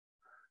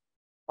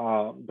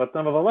 But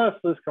nevertheless,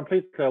 this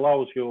completely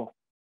allows you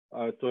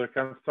to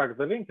reconstruct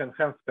the link and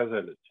hence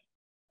causality.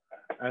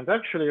 And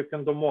actually, you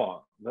can do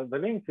more. The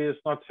link is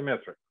not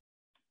symmetric.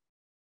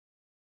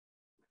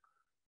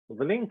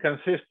 The link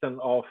consisting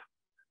of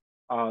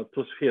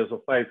two spheres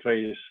of light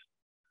rays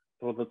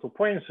through the 2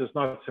 points is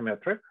not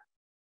symmetric.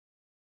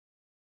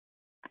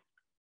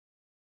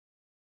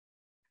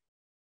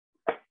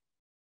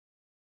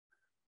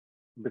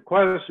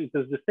 Because it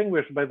is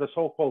distinguished by the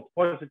so-called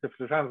positive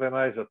Legendrian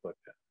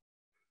isotopy.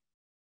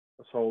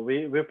 So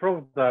we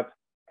proved that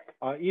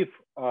if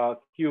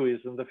Q is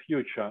in the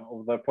future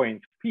of the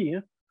point P,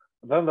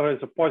 then there is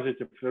a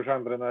positive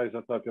Legendrian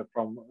isotopy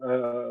from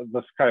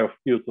the sky of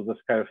Q to the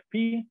sky of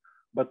P,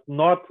 but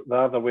not the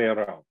other way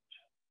around.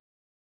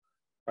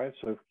 Right?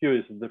 So if Q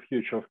is in the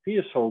future of P,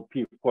 so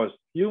P post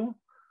Q,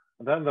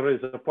 then there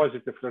is a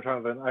positive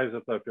Legendrian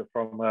isotopy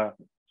from the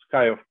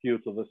sky of Q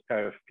to the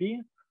sky of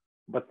P,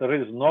 but there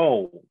is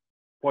no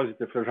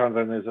positive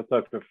Legendrian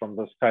isotopy from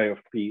the sky of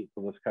P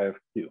to the sky of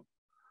Q.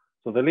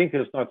 So the link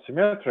is not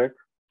symmetric,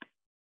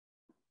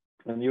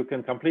 and you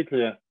can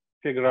completely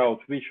figure out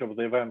which of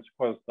the events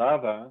caused the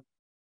other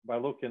by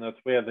looking at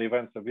where the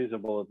events are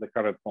visible at the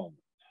current moment.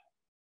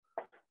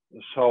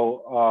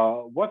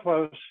 So what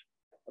was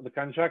the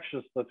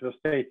conjectures that were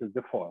stated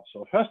before?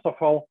 So first of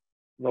all,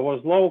 there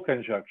was low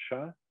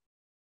conjecture.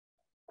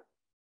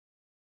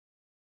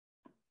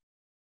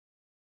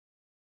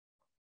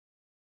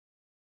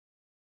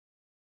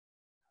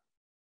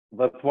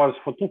 That was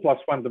for 2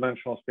 + 1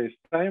 dimensional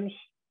spacetimes.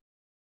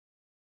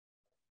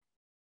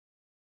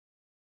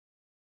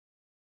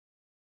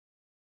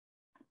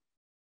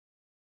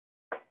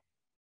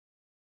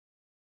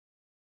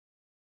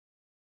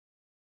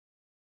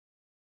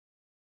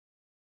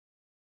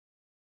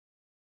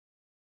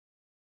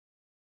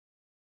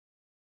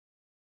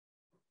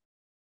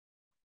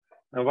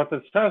 And what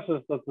it says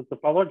is that the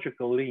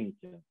topological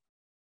linking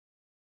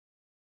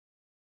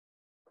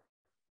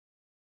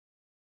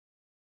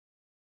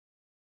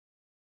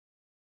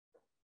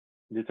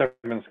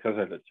determines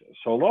causality.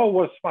 So Low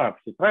was smart.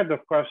 He tried,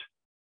 of course,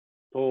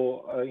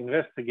 to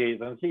investigate,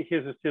 and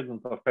he's a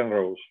student of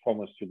Penrose,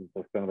 former student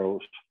of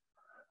Penrose.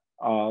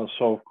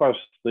 So of course,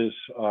 this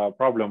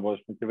problem was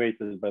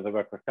motivated by the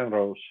work of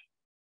Penrose.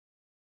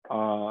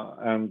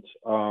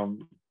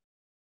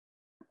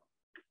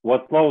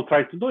 What Low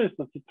tried to do is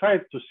that he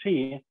tried to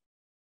see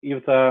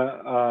if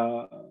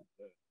the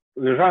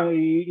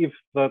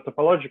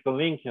topological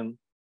linking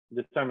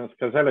determines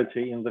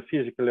causality in the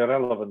physically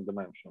relevant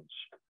dimensions,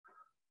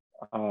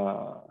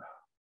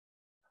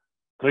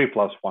 3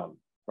 + 1,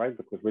 right?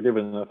 Because we live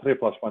in a 3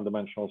 + 1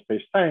 dimensional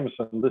space-times,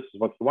 and this is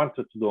what he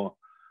wanted to do,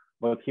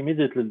 but he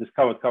immediately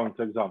discovered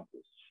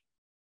counterexamples.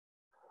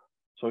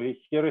 So he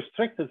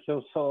restricted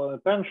his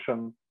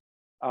attention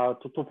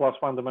to 2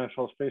 + 1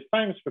 dimensional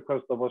space-times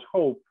because there was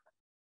hope.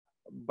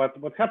 But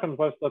what happened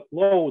was that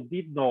Low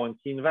did know, and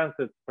he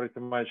invented pretty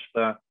much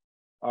the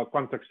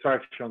contact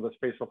structure on the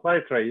space of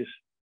light rays.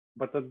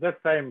 But at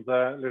that time,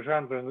 the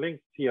Legendrian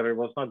link theory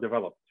was not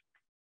developed.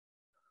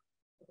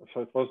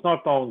 So it was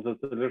not known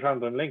that the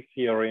Legendrian link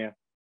theory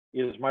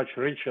is much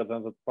richer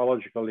than the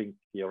topological link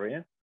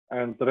theory.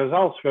 And the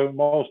results were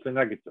mostly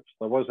negative.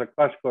 There was a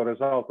classical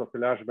result of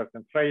Eliashberg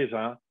and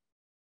Fraser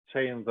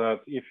saying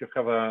that if you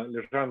have a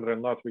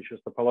Legendrian knot which is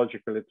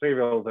topologically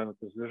trivial, then it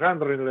is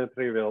Legendrianly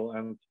trivial.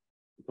 And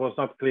it was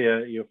not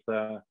clear if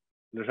the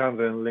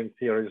Legendrian link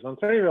theory is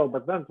non-trivial,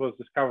 but then it was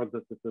discovered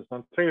that it is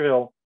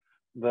non-trivial.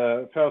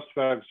 The first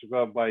works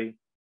were by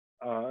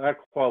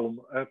Ekholm,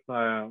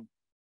 Etna,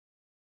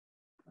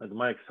 and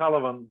Mike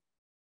Sullivan.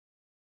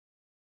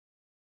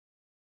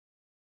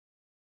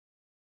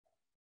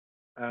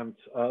 And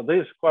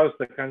this caused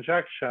the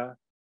conjecture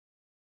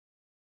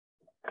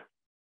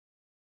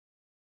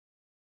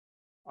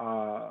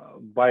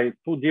by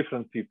 2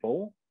 different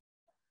people,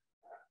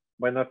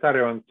 by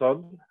Notario and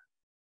Todd,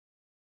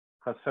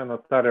 Jose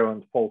Notario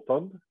and Paul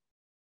Todd.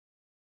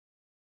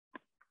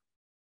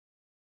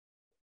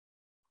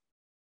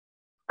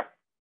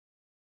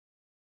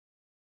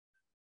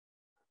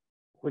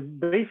 We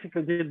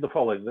basically did the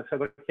following. They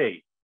said,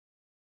 okay,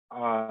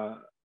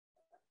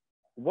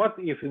 what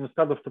if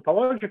instead of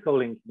topological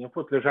linking, you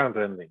put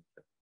Legendrian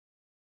linking?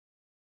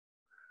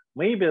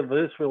 Maybe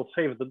this will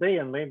save the day,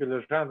 and maybe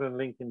Legendrian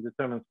linking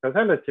determines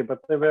causality, but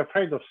they were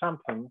afraid of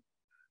something.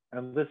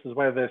 And this is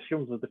why they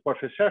assumed that the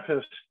Cauchy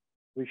surface,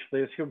 which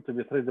they assumed to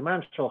be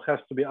 3-dimensional, has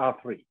to be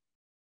R3.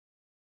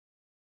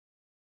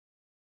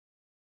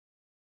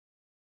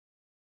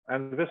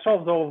 And we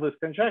solved all of these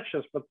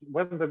conjectures, but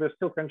when there were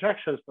still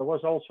conjectures, there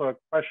was also a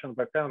question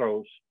by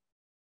Penrose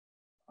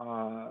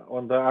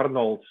on the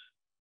Arnold's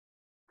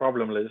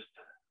problem list,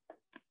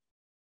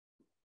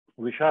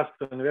 which asked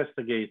to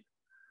investigate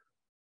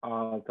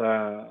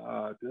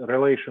the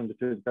relation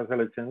between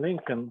causality and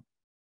linking.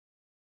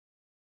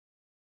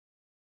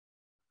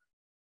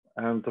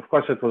 And of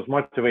course, it was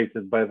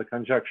motivated by the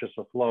conjectures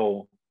of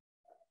Low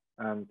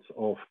and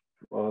of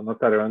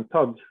Notario and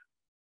Todd.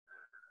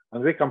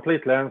 And we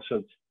completely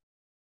answered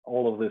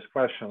all of these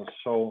questions.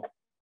 So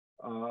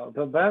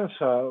the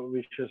answer,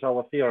 which is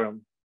our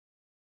theorem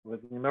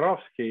with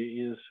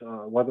Nemirovsky, is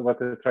what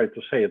I tried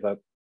to say, that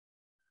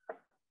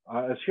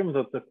I assume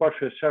that the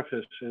Cauchy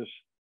surface is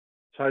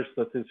such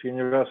that its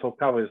universal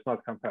cover is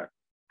not compact.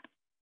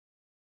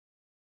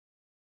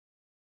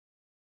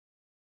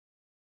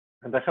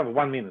 And I have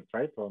 1 minute,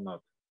 right, or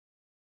not?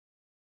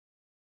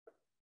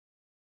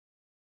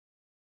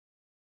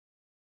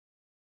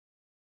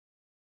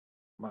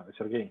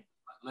 Sergey.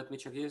 Let me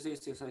check. Yes,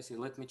 I see.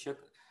 Let me check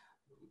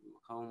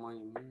how many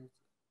minutes.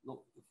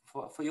 No,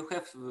 for you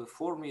have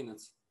 4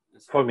 minutes.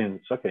 Yes. 4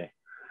 minutes, okay.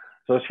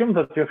 So assume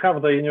that you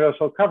have the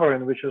universal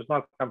covering, which is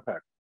not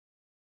compact.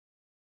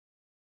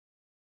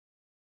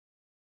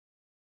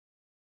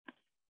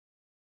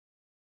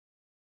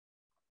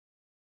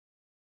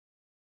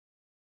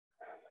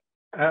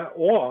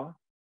 Or,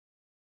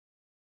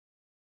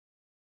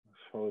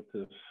 so it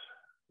is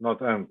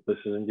not and, this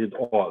is indeed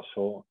or.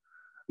 So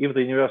if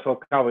the universal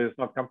cover is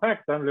not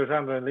compact, then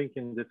Legendrian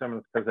linking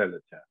determines causality.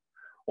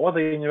 Or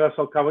the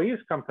universal cover is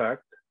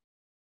compact,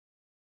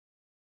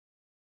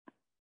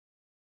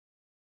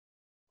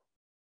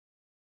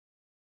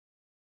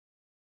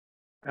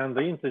 And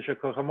the integer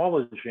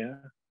cohomology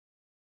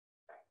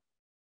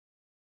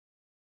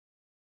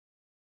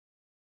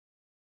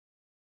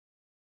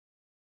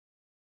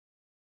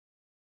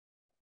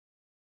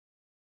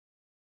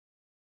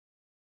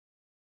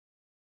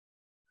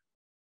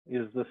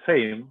is the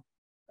same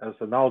as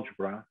an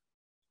algebra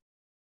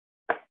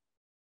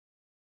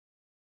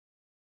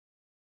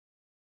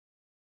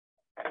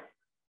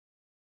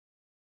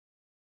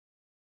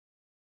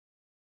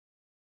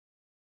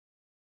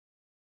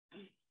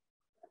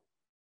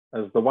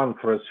as the one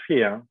for a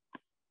sphere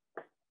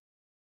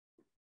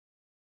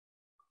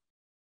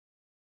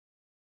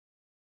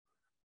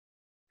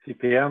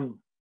CPN,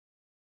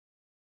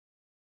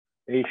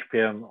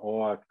 HPN,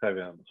 or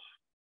octavians.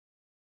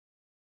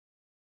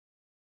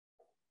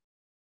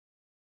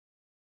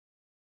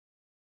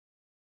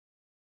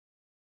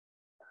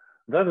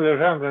 Then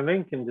Legendre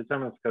linking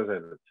determines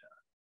causality.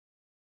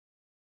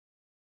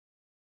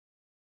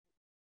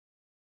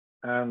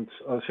 And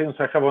since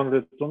I have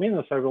only 2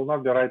 minutes, I will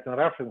not be writing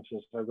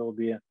references. I will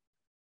be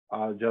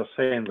just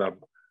saying them.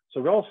 So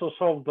we also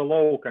solved the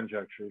law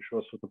conjecture, which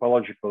was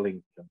topological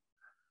linking.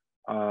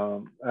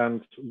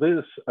 And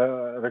this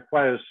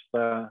requires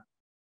the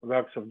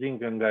works of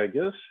Ding and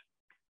Geiges.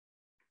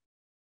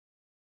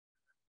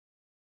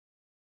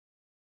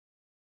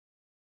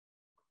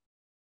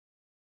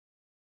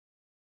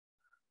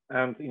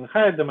 And in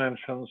higher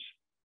dimensions,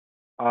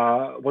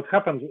 what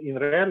happened in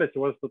reality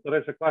was that there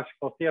is a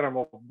classical theorem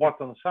of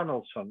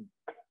Bott-Samuelson,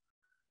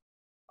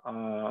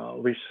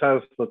 which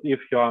says that if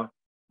your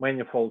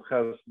manifold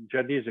has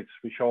geodesics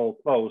which are all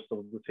closed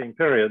over the same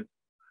period,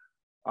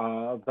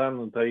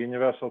 then the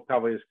universal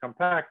cover is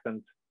compact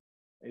and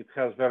it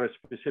has very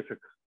specific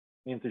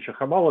integer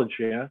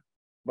homology.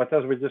 But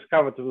as we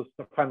discovered with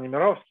Stefan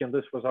Nemirovsky, and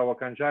this was our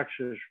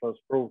conjecture, which was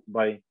proved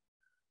by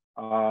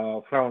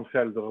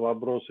Frauenfelder,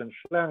 Labrousse, and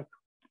Schlenk,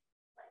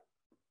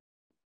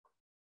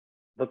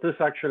 that this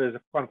actually is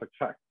a contact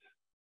fact.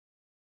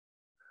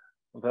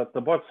 That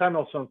the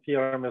Bott-Samuelson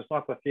theorem is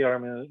not a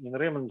theorem in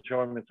Riemann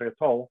geometry at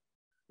all.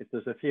 It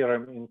is a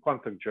theorem in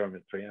contact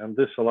geometry, and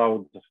this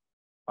allowed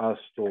us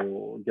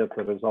to get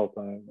the result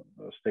I'm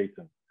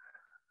stating.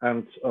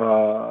 And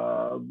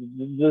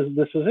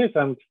this is it.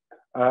 And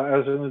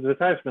as an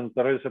advertisement,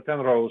 there is a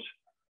Penrose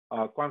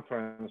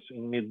conference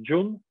in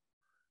mid-June.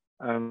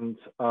 And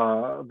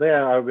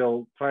there I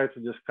will try to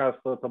discuss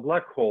that a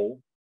black hole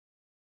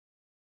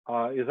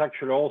is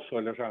actually also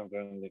a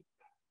Legendre link,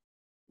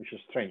 which is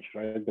strange,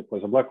 right?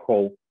 Because a black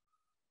hole,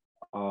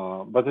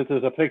 but it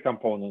is a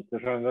three-component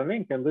Legendre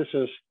link, and this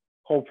is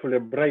hopefully a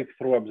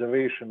breakthrough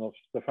observation of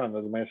Stefan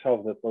and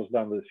myself that was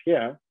done this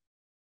year.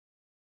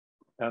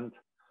 And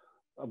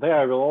there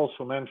I will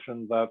also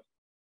mention that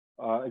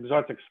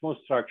exotic smooth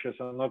structures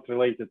are not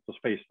related to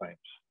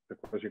spacetimes,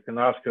 because you can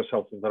ask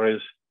yourself if there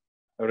is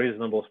a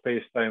reasonable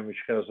spacetime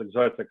which has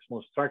exotic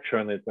smooth structure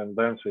in it, and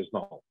the answer is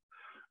no.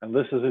 And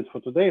this is it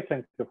for today.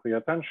 Thank you for your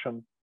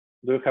attention.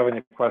 Do you have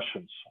any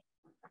questions?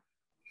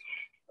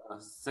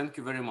 Thank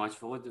you very much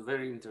for the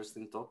very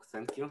interesting talk.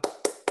 Thank you.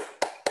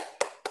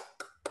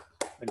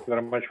 Thank you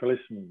very much for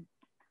listening.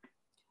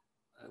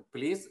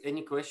 Please,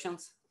 any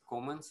questions,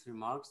 comments,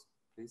 remarks,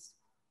 please?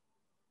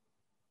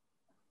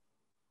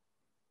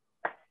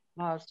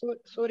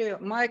 Sorry,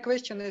 my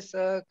question is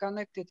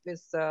connected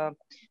with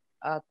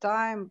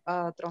time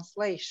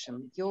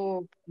translation.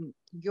 You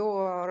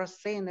are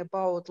saying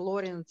about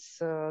Lorentz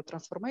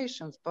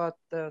transformations, but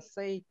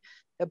say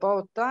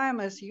about time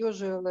as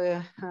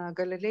usually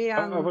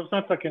Galilean. I was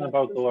not talking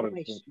about the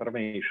Lorentz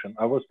transformation.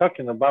 I was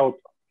talking about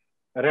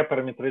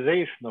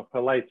reparametrization of a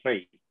light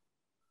ray.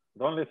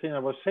 The only thing I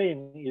was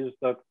saying is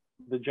that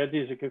the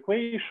geodesic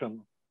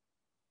equation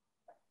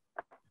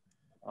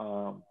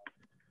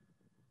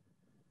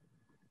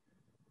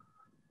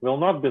will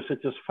not be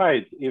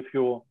satisfied if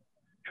you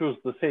choose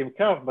the same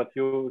curve, but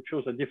you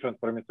choose a different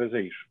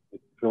parameterization.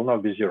 It will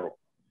not be zero.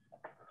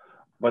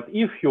 But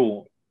if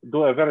you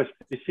do a very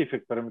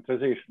specific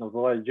parameterization of the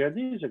light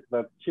geodesic,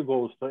 that T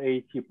goes to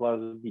AT plus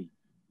B,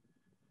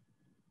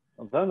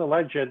 and then the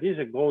light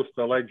geodesic goes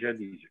to a light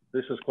geodesic.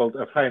 This is called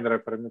affine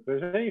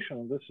reparameterization,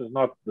 and this is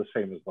not the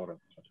same as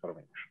Lorentz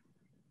transformation.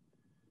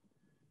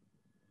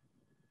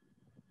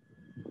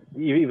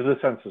 If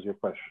this answers your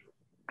question.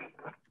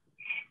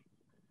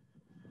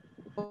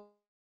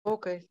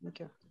 Okay, thank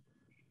you.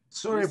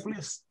 Sorry,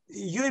 please.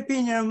 Your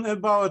opinion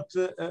about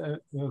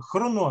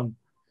chronon,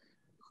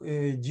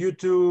 due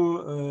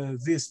to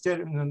this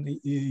term,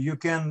 you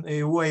can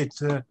avoid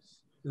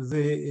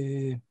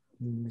the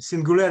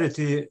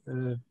singularity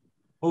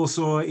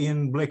also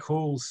in black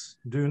holes.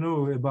 Do you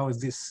know about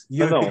this?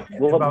 No,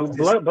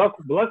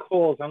 black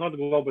holes are not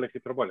globally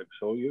hyperbolic.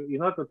 So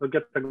in order to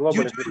get the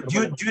globally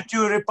hyperbolic, due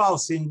to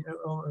repulsing,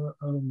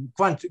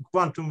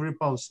 quantum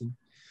repulsing.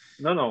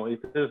 No,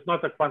 it is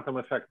not a quantum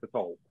effect at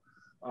all.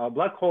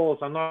 Black holes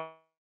are not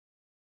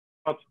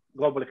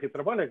globally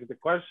hyperbolic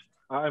because,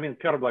 I mean,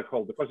 pure black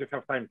hole, because you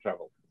have time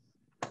travel.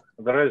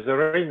 There is a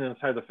ring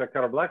inside of a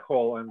pure black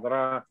hole, and there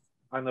are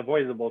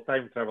unavoidable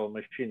time travel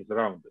machines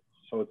around it.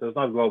 So it is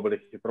not globally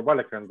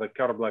hyperbolic, and the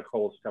pure black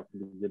holes have to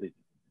be deleted.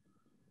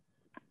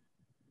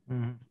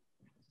 Mhm.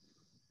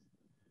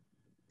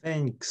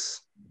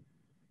 Thanks.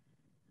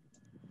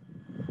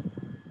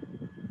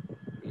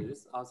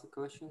 Please, other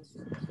questions?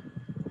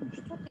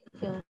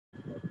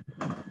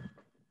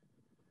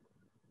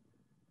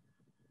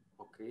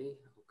 Okay,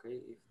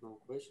 if no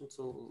questions,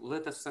 so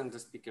let us thank the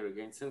speaker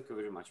again. Thank you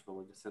very much,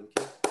 Volodya. Thank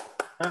you.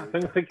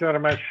 Thank you very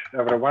much,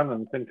 everyone,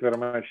 and thank you very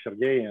much,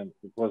 Sergey, and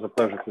it was a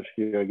pleasure to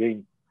see you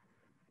again.